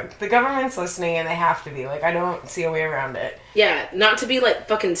Facebook. The government's listening, and they have to be. Like, I don't see a way around it. Yeah, not to be like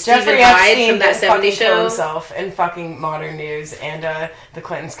fucking Stephen Jeffrey Hyde Epstein from that 70s show. Kill himself in fucking modern news, and the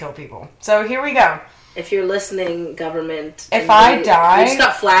Clintons kill people. So here we go. If you're listening, government. If I die... You just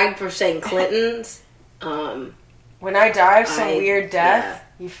got flagged for saying Clintons. When I die of some weird death,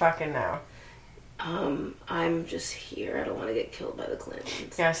 you fucking know. I'm just here. I don't want to get killed by the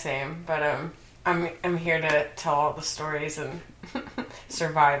Clintons. Yeah, same. But I'm here to tell all the stories and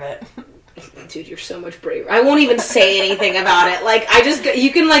survive it. Dude, you're so much braver. I won't even say anything about it. Like,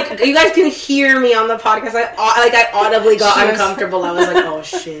 you guys can hear me on the podcast. I audibly got uncomfortable. I was like, oh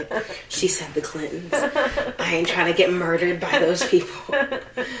shit. She said the Clintons. I ain't trying to get murdered by those people.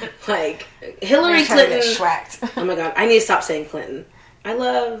 Like, Hillary Clinton. Oh my god, I need to stop saying Clinton. I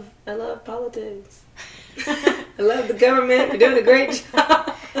love politics. I love the government. You're doing a great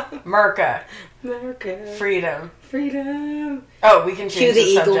job. America. Freedom. Oh, we can change the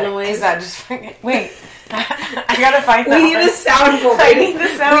eagle subject, noise. That just wait. I gotta find that. We need a soundboard. I need the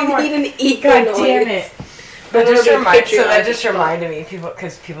soundboard. We need an eagle noise. Damn it. That just reminded me,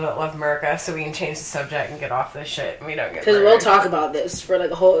 because people that love America, so we can change the subject and get off this shit, and we don't get. Because we'll talk about this for like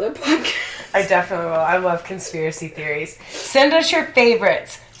a whole other podcast. I definitely will. I love conspiracy theories. Send us your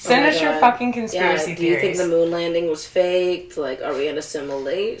favorites. Send us your fucking conspiracy theories. Do you think the moon landing was faked? Like, are we in a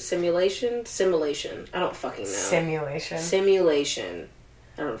simulation? Simulation. I don't fucking know. Simulation.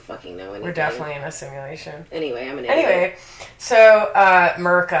 I don't fucking know anything. We're definitely in a simulation. Anyway, I'm an idiot. Anyway, so,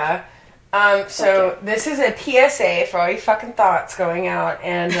 Merca. This is a PSA for all you fucking thoughts going out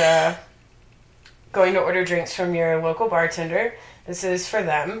and, going to order drinks from your local bartender. This is for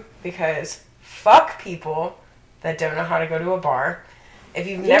them, because fuck people that don't know how to go to a bar. If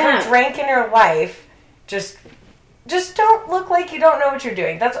you've never drank in your life, just don't look like you don't know what you're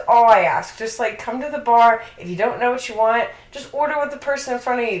doing. That's all I ask. Just, like, come to the bar. If you don't know what you want, just order what the person in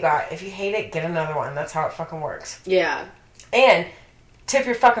front of you got. If you hate it, get another one. That's how it fucking works. Yeah. And tip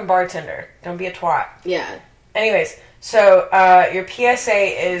your fucking bartender. Don't be a twat. Yeah. Anyways, so your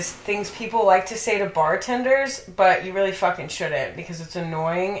PSA is things people like to say to bartenders, but you really fucking shouldn't, because it's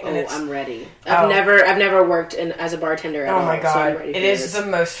annoying. And I'm ready. I've never worked as a bartender at all. Oh my god, so it is the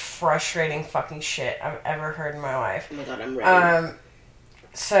most frustrating fucking shit I've ever heard in my life. Oh my god, I'm ready.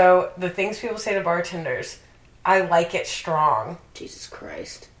 So the things people say to bartenders, I like it strong. Jesus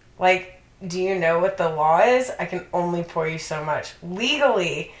Christ. Like, do you know what the law is? I can only pour you so much.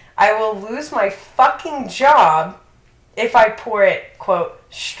 Legally, I will lose my fucking job if I pour it, quote,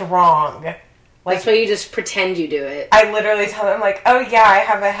 strong. Like, that's why you just pretend you do it. I literally tell them, like, oh yeah, I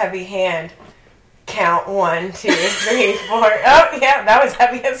have a heavy hand. Count 1, 2, 3, 4. Oh yeah, that was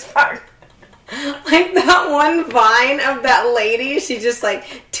heavy as fuck. Like that one Vine of that lady, she just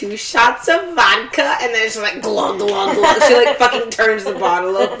like 2 shots of vodka and then she's like glug glug glug. She like fucking turns the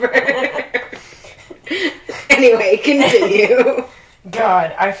bottle over. Anyway, continue.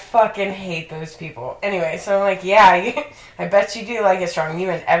 God, I fucking hate those people. Anyway, so I'm like, yeah, I bet you do like it strong.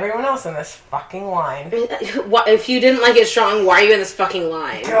 You and everyone else in this fucking line. If you didn't like it strong, why are you in this fucking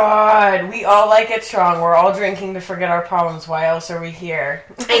line? God, we all like it strong. We're all drinking to forget our problems. Why else are we here?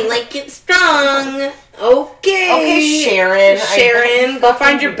 I like it strong. Okay, Sharon, go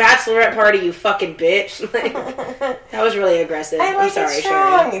find your bachelorette party, you fucking bitch. That was really aggressive. I'm sorry,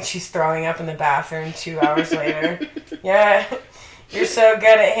 Sharon. And she's throwing up in the bathroom 2 hours later. Yeah. You're so good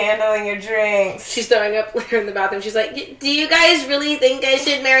at handling your drinks. She's throwing up later in the bathroom. She's like, do you guys really think I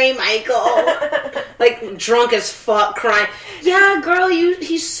should marry Michael? Like, drunk as fuck, crying. Yeah, girl,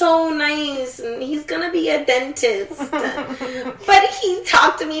 he's so nice, and he's gonna be a dentist. But he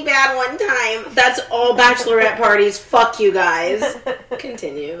talked to me bad one time. That's all bachelorette parties. Fuck you guys.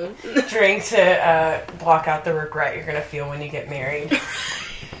 Continue. Drink to block out the regret you're gonna feel when you get married.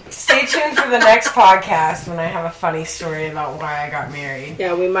 Stay tuned for the next podcast when I have a funny story about why I got married.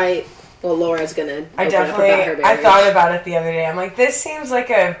 Yeah, we might. Well, Laura's gonna. I thought about it the other day. I'm like, this seems like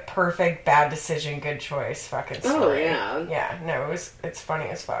a perfect bad decision, good choice fucking story. Oh yeah. Yeah, no, it's funny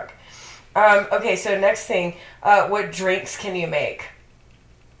as fuck. Okay, so next thing, what drinks can you make?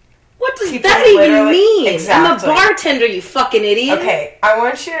 What does that even mean? Exactly. I'm a bartender, you fucking idiot. Okay, I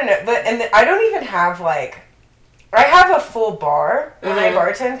want you to know, I don't even have like. I have a full bar when I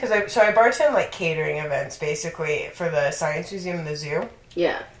bartend, because I bartend like catering events basically for the Science Museum and the zoo.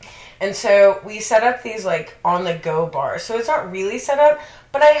 Yeah. And so we set up these like on the go bars. So it's not really set up,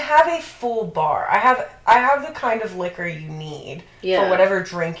 but I have a full bar. I have the kind of liquor you need for whatever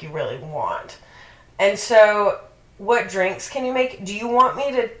drink you really want. And so what drinks can you make? Do you want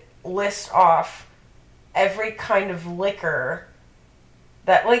me to list off every kind of liquor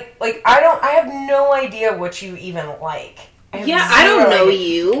that like I have no idea what you even like. I don't know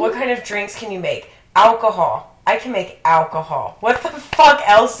you. What kind of drinks can you make? Alcohol. I can make alcohol. What the fuck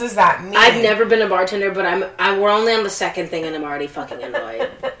else does that mean? I've never been a bartender, but we're only on the second thing and I'm already fucking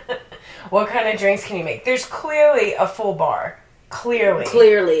annoyed. What kind of drinks can you make? There's clearly a full bar.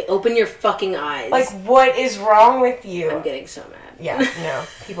 Clearly. Open your fucking eyes. Like, what is wrong with you? I'm getting so mad. Yeah, no.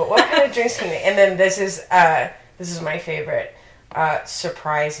 People, what kind of drinks can you make? And then this is my favorite.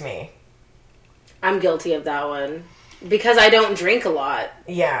 Surprise me. I'm guilty of that one. Because I don't drink a lot.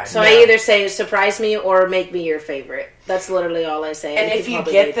 Yeah. So I either say surprise me or make me your favorite. That's literally all I say. And if you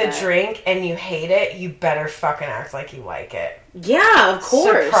get the drink and you hate it, you better fucking act like you like it. Yeah, of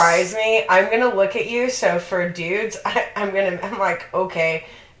course. Surprise me. I'm gonna look at you. So for dudes, I'm like, okay,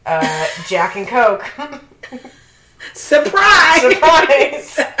 Jack and Coke. Surprise!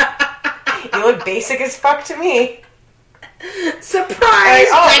 Surprise! You look basic as fuck to me. Surprise!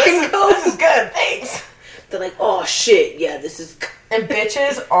 Jack and Coke. This is good. Thanks. They're like, oh shit, yeah, this is... And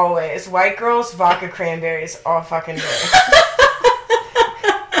bitches, always. White girls, vodka cranberries, all fucking day.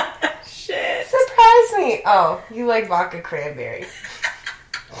 Shit. Surprise me. Oh, you like vodka cranberry.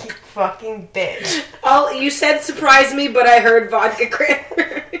 You fucking bitch. Oh, you said surprise me, but I heard vodka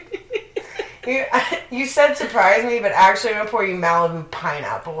cranberry. You said surprise me, but actually I'm going to pour you Malibu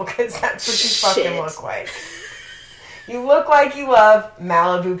pineapple, because that's what you fucking look like. You look like you love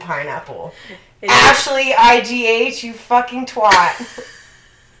Malibu pineapple. Ashley IGH, you fucking twat.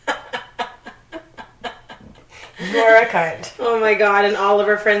 You're a cunt. Oh my god, and all of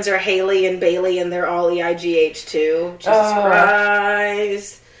her friends are Haley and Bailey, and they're all EIGH too. Jesus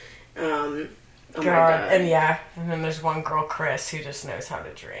Christ. Oh my god. And yeah, and then there's one girl, Chris, who just knows how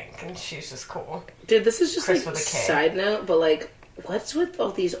to drink, and she's just cool. Dude, this is just Chris like with a K. Side note, but like, what's with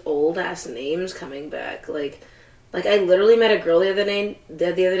all these old ass names coming back? Like I literally met a girl the other day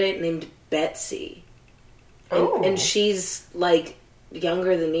named Betsy. And she's, like,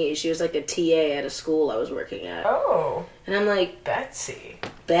 younger than me. She was, like, a TA at a school I was working at. Oh. And I'm like... Betsy?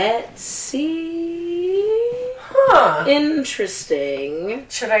 Huh. Interesting.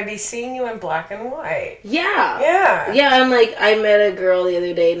 Should I be seeing you in black and white? Yeah. Yeah, I'm like, I met a girl the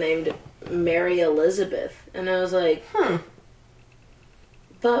other day named Mary Elizabeth. And I was like...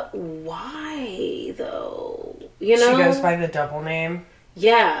 But why, though? You know? She goes by the double name?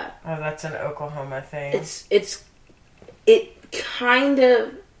 Yeah. Oh, that's an Oklahoma thing. It kind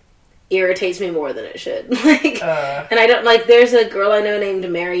of irritates me more than it should. Like, and I don't, like, there's a girl I know named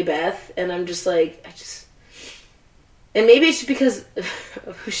Mary Beth, and I'm just like, and maybe it's just because of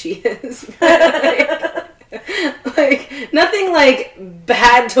who she is. Like, nothing, like,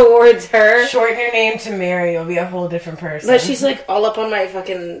 bad towards her. Shorten your name to Mary, you'll be a whole different person. But she's, like, all up on my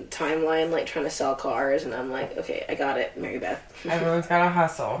fucking timeline, like, trying to sell cars, and I'm like, okay, I got it, Mary Beth. Everyone's got to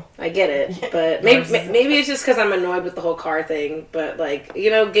hustle. I get it, but maybe it's just because I'm annoyed with the whole car thing, but, like, you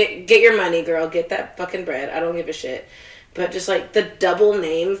know, get your money, girl, get that fucking bread, I don't give a shit. But just, like, the double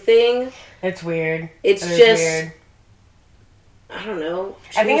name thing. It's weird. It's just... Weird. I don't know.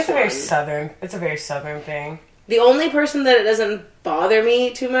 I think it's a very southern thing. The only person that it doesn't bother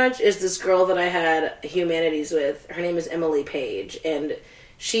me too much is this girl that I had humanities with. Her name is Emily Page, and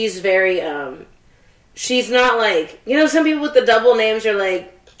she's very, she's not like, you know, some people with the double names are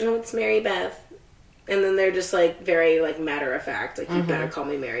like, oh, it's Mary Beth. And then they're just, like, very, like, matter-of-fact. Like, you better call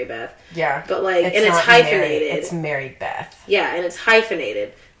me Mary Beth. Yeah. But, like, and it's hyphenated. It's Mary Beth. Yeah, and it's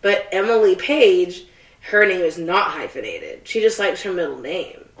hyphenated. But Emily Page, her name is not hyphenated. She just likes her middle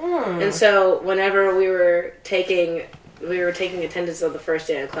name. And so whenever we were taking attendance on the first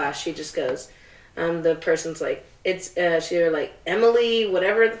day of class, she just goes, the person's like, she were like, Emily,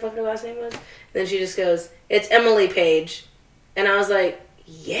 whatever the fuck her last name was. And then she just goes, it's Emily Page. And I was like,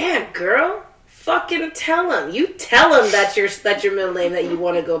 yeah, girl, fucking tell him. You tell him that's your middle name, that you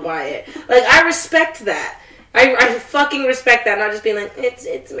want to go by it. Like, I respect that. I fucking respect that, not just being like,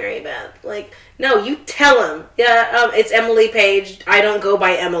 it's Mary Beth. Like, no, you tell him. Yeah, it's Emily Page. I don't go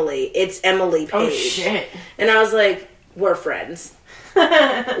by Emily. It's Emily Page. Oh, shit. And I was like, we're friends.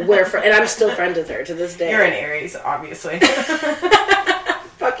 And I'm still friends with her to this day. You're an Aries, obviously.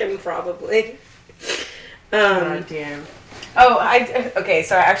 Fucking probably. God damn. Oh, okay,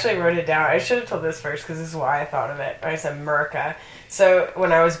 so I actually wrote it down. I should have told this first, because this is why I thought of it. I said Merca. So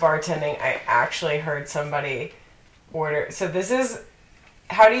when I was bartending, I actually heard somebody order. So this is,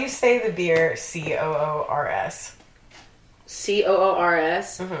 how do you say the beer? Coors.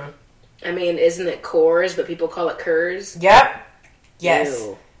 Coors? Mm-hmm. I mean, isn't it Coors, but people call it Coors? Yep. Yes.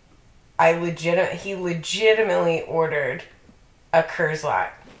 Ew. He legitimately ordered a Coors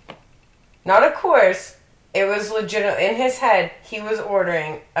Light. Not a Coors. It was legitimate. In his head, he was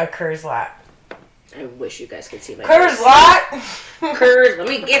ordering a Coors Light. I wish you guys could see my Curse face. lot. Curse. Let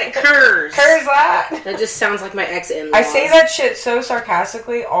me get a curse. Curse lot. That just sounds like my ex-in-laws. I say that shit so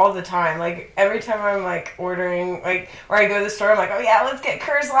sarcastically all the time. Like, every time I'm, like, ordering, like, or I go to the store, I'm like, oh, yeah, let's get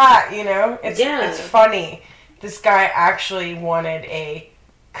curse lot, you know? It's funny. This guy actually wanted a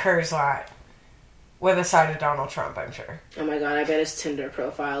curse lot with a side of Donald Trump, I'm sure. Oh, my God. I bet his Tinder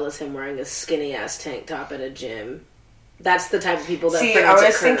profile is him wearing a skinny-ass tank top at a gym. That's the type of people that I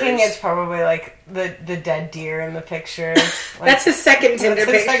was thinking it's probably like the dead deer in the picture. Like, that's his second Tinder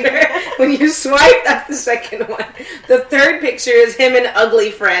picture. When you swipe, that's the second one. The third picture is him and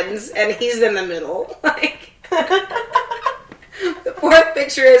ugly friends, and he's in the middle. Like, the fourth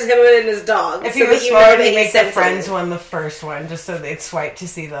picture is him and his dog. If he was smart, he'd make the friends one the first one, just so they'd swipe to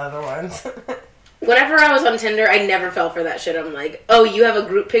see the other ones. Whenever I was on Tinder, I never fell for that shit. I'm like, oh, you have a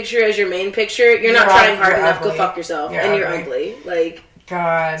group picture as your main picture? You're not trying hard enough. Ugly. Go fuck yourself. You're ugly. Like,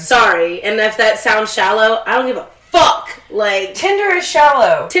 God. Sorry. And if that sounds shallow, I don't give a fuck. Like, Tinder is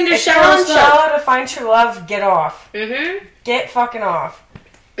shallow. Tinder's shallow as fuck. Shallow to find true love, get off. Mm-hmm. Get fucking off.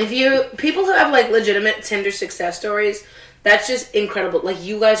 People who have, like, legitimate Tinder success stories, that's just incredible. Like,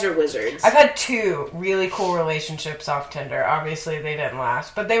 you guys are wizards. I've had 2 really cool relationships off Tinder. Obviously, they didn't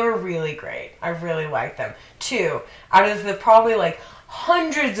last, but they were really great. I really liked them. 2 out of the probably, like,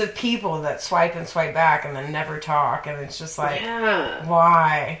 hundreds of people that swipe and swipe back and then never talk, and it's just like,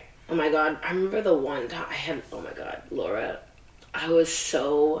 why? Oh, my God. I remember the one time oh, my God, Laura. I was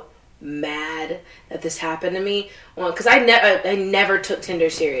so mad that this happened to me. Well, because I never took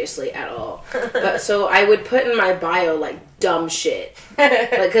Tinder seriously at all. But so I would put in my bio like dumb shit,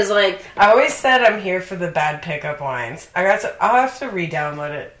 because like I always said I'm here for the bad pickup lines. I'll have to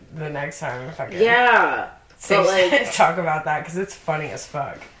re-download it the next time if I can. Yeah. So like talk about that because it's funny as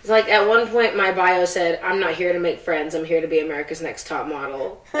fuck. It's like at one point my bio said, "I'm not here to make friends. I'm here to be America's Next Top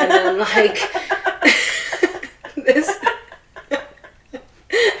Model," and then like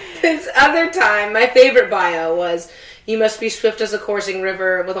This other time, my favorite bio was, "You must be swift as a coursing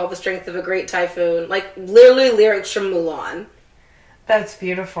river with all the strength of a great typhoon." Like, literally lyrics from Mulan. That's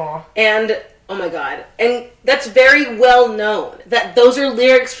beautiful. And, oh my God. And that's very well known, that those are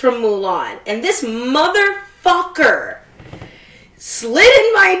lyrics from Mulan. And this motherfucker slid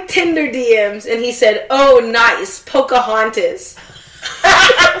in my Tinder DMs and he said, "Oh, nice, Pocahontas."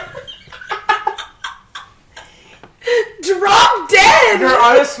 Drop dead! You're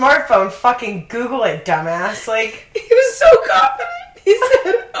on a smartphone. Fucking Google it, dumbass. Like, he was so confident. He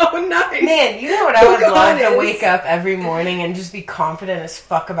said, "Oh, nice." Man, you know what I would love to wake up every morning and just be confident as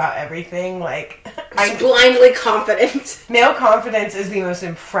fuck about everything. Like, I'm blindly confident. Male confidence is the most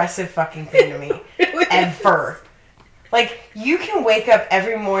impressive fucking thing to me. Really? Ever. Like, you can wake up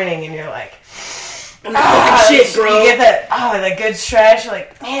every morning and you're like, shit, bro. You get that good stretch. You're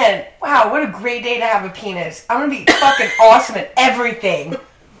like, man, wow, what a great day to have a penis. I'm gonna be fucking awesome at everything.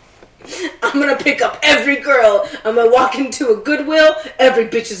 I'm gonna pick up every girl. I'm gonna walk into a Goodwill. Every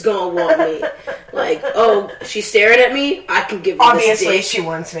bitch is gonna want me. Like, oh, she's staring at me. I can give her Obviously, this dick. she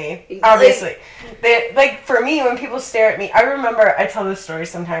wants me. Obviously. Like, for me, when people stare at me, I remember, I tell this story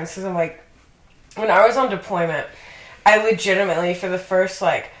sometimes, because I'm like, when I was on deployment, I legitimately, for the first,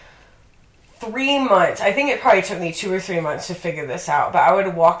 3 months, I think it probably took me 2 or 3 months to figure this out, but I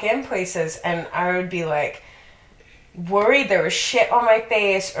would walk in places and I would be worried there was shit on my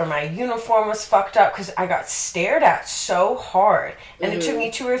face or my uniform was fucked up because I got stared at so hard. And it took me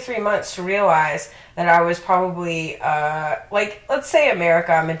 2 or 3 months to realize that I was probably, let's say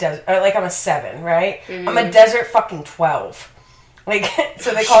America, I'm a 7, right? Mm-hmm. I'm a desert fucking 12.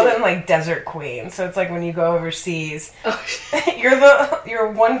 So they call them, desert queen. So it's when you go overseas,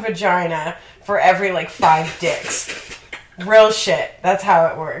 you're one vagina for every, 5 dicks. Real shit. That's how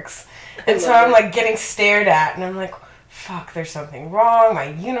it works. And so I'm, getting stared at, and I'm like, fuck, there's something wrong. My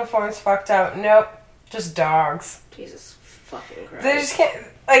uniform's fucked up. Nope. Just dogs. Jesus fucking Christ. They just can't,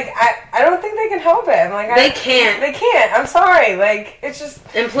 I don't think they can help it. I'm they can't. They can't. I'm sorry. It's just...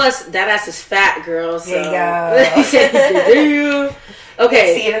 And plus, that ass is fat, girl, so... There you go.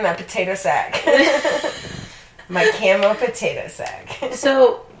 Okay. See it in that potato sack. My camo potato sack.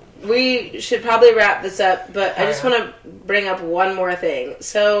 So, we should probably wrap this up, but I just want to bring up one more thing.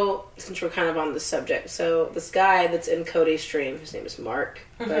 So, since we're kind of on the subject, so this guy that's in Cody's stream, his name is Mark,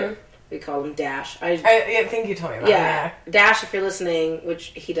 but we call him Dash. I think you told me about him. Yeah, Dash, if you're listening,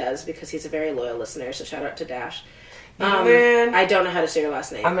 which he does because he's a very loyal listener, so shout out to Dash. I don't know how to say your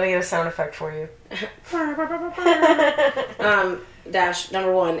last name. I'm going to get a sound effect for you. Dash,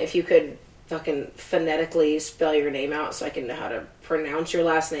 number one, if you could fucking phonetically spell your name out so I can know how to pronounce your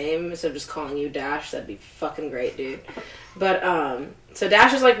last name instead of just calling you Dash, that'd be fucking great, dude. But So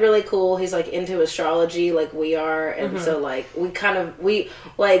Dash is, like, really cool. He's, like, into astrology like we are. And so, like, we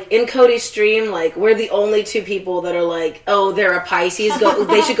in Cody's stream, like, we're the only two people that are like, oh, they're a Pisces.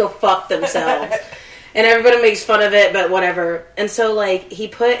 They should go fuck themselves. And everybody makes fun of it, but whatever. And so, like, he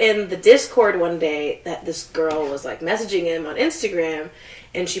put in the Discord one day that this girl was, like, messaging him on Instagram.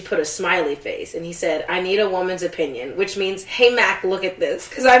 And she put a smiley face. And he said, I need a woman's opinion. Which means, hey, Mac, look at this.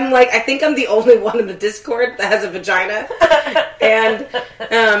 Because I'm like, I think I'm the only one in the Discord that has a vagina. And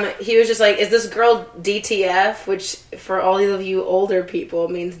he was just like, is this girl DTF? Which, for all of you older people,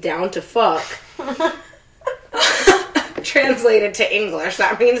 means down to fuck. Translated to English,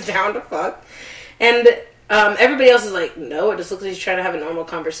 that means down to fuck. And everybody else is like, no, it just looks like he's trying to have a normal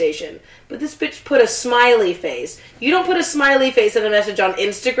conversation. But this bitch put a smiley face. You don't put a smiley face in a message on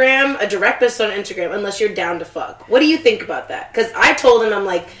Instagram, a direct message on Instagram, unless you're down to fuck. What do you think about that? Because I told him, I'm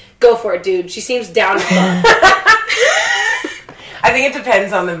like, go for it, dude. She seems down to fuck. I think it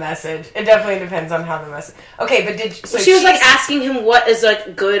depends on the message. It definitely depends on how the message... Okay, but did... So she was, like, asking him what is,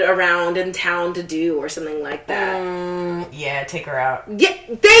 like, good around in town to do or something like that. Yeah, take her out. Yeah,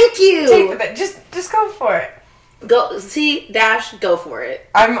 thank you! Just go for it. Go, see, Dash, go for it.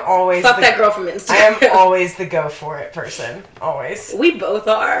 I'm always... Fuck that girl from Instagram. I am always the go for it person. Always. We both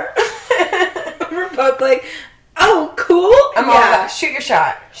are. We're both like... Oh, cool! I'm all about shoot your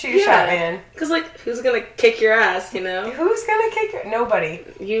shot. Shoot your shot, man. Because, like, who's gonna kick your ass, you know? Who's gonna kick your... Nobody.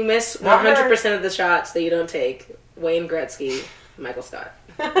 You miss 100% of the shots that you don't take. Wayne Gretzky, Michael Scott.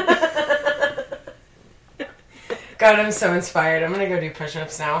 God, I'm so inspired. I'm gonna go do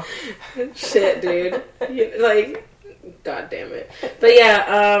push-ups now. Shit, dude. Like, God damn it. But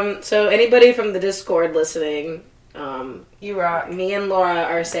yeah, so anybody from the Discord listening... you rock. Me and Laura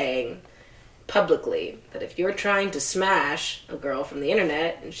are saying... publicly that if you're trying to smash a girl from the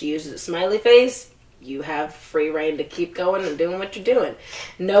internet and she uses a smiley face, you have free reign to keep going and doing what you're doing.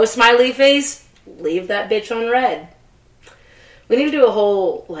 No smiley face, leave that bitch on red. We need to do a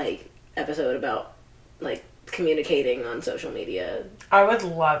whole, like, episode about, like, communicating on social media. I would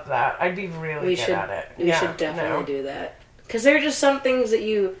love that. I'd be really good at it. We should definitely do that. Because there are just some things that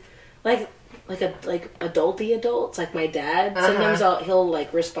you, like adulty adults, like my dad, sometimes he'll,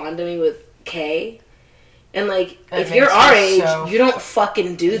 like, respond to me with K, and like if you're our age, you don't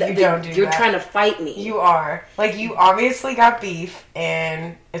fucking do that. You're trying to fight me. You are like you obviously got beef,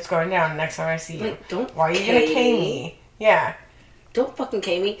 and it's going down next time I see you. Like, why are you gonna K me? Yeah, don't fucking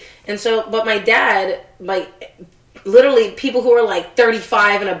K me. And so, but my dad, like literally, people who are like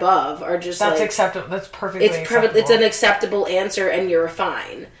 35 and above are just that's like, acceptable. That's perfectly acceptable. It's an acceptable answer, and you're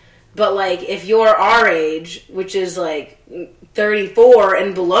fine. But like if you're our age, which is like 34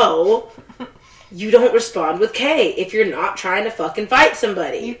 and below, you don't respond with K if you're not trying to fucking fight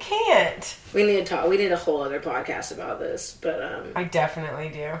somebody. You can't. We need to talk. We need a whole other podcast about this, but I definitely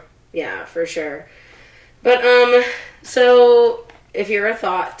do. Yeah, for sure. But so if you're a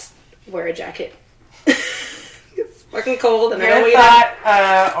thought, wear a jacket. It's fucking cold, and I know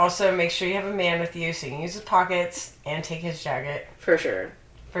thought. Also, make sure you have a man with you so you can use his pockets and take his jacket. For sure.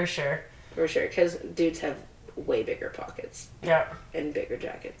 For sure. For sure, because dudes have way bigger pockets. Yep. And bigger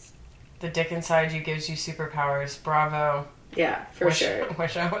jackets. The dick inside you gives you superpowers. Bravo. Yeah, for sure.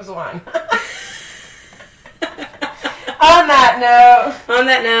 Wish I was one. On that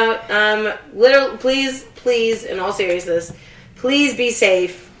note, please, in all seriousness, please be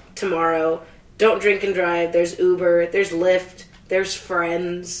safe tomorrow. Don't drink and drive. There's Uber. There's Lyft. There's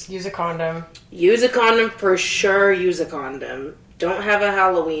friends. Use a condom. Use a condom for sure. Use a condom. Don't have a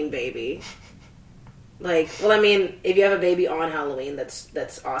Halloween baby. Like, well, I mean, if you have a baby on Halloween,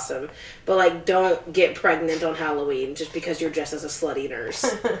 that's awesome. But, like, don't get pregnant on Halloween just because you're dressed as a slutty nurse.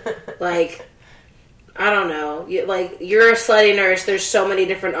 Like, I don't know. You're a slutty nurse. There's so many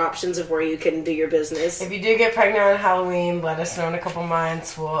different options of where you can do your business. If you do get pregnant on Halloween, let us know in a couple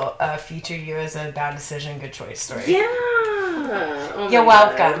months. We'll feature you as a bad decision, good choice story. Yeah. Oh You're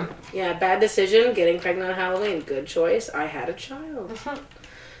welcome. God. Yeah, bad decision, getting pregnant on Halloween. Good choice. I had a child.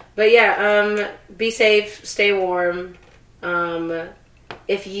 But yeah, be safe, stay warm.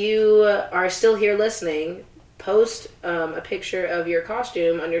 If you are still here listening, post a picture of your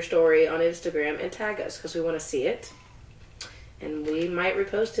costume on your story on Instagram and tag us because we want to see it. And we might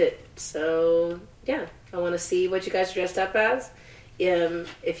repost it. So, yeah, I want to see what you guys are dressed up as.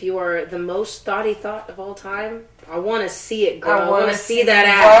 If you are the most thoughty thought of all time, I want to see it, girl. I want to see that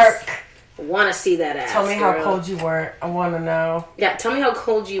ass. I want to see that ass. Tell me how cold you were. I want to know. Yeah, tell me how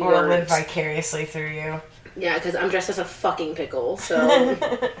cold you were. I want to live vicariously through you. Yeah, because I'm dressed as a fucking pickle, so...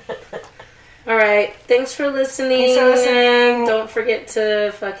 All right. Thanks for listening. Don't forget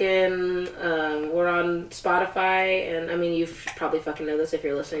to fucking. We're on Spotify, and I mean, you probably fucking know this if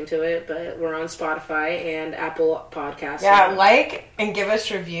you're listening to it, but we're on Spotify and Apple Podcasts. Yeah, like and give us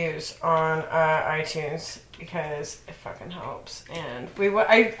reviews on iTunes because it fucking helps. And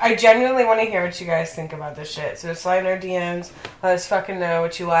I genuinely want to hear what you guys think about this shit. So slide in our DMs. Let us fucking know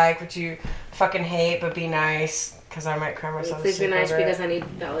what you like, what you fucking hate, but be nice. Because I might cry myself. Please be nice because I need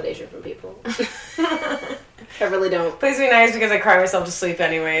validation from people. I really don't. Please be nice because I cry myself to sleep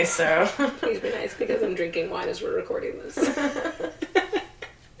anyway, so. Please be nice because I'm drinking wine as we're recording this.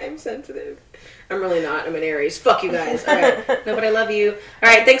 I'm sensitive. I'm really not. I'm an Aries. Fuck you guys. All right. No, but I love you. All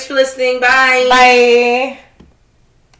right. Thanks for listening. Bye. Bye.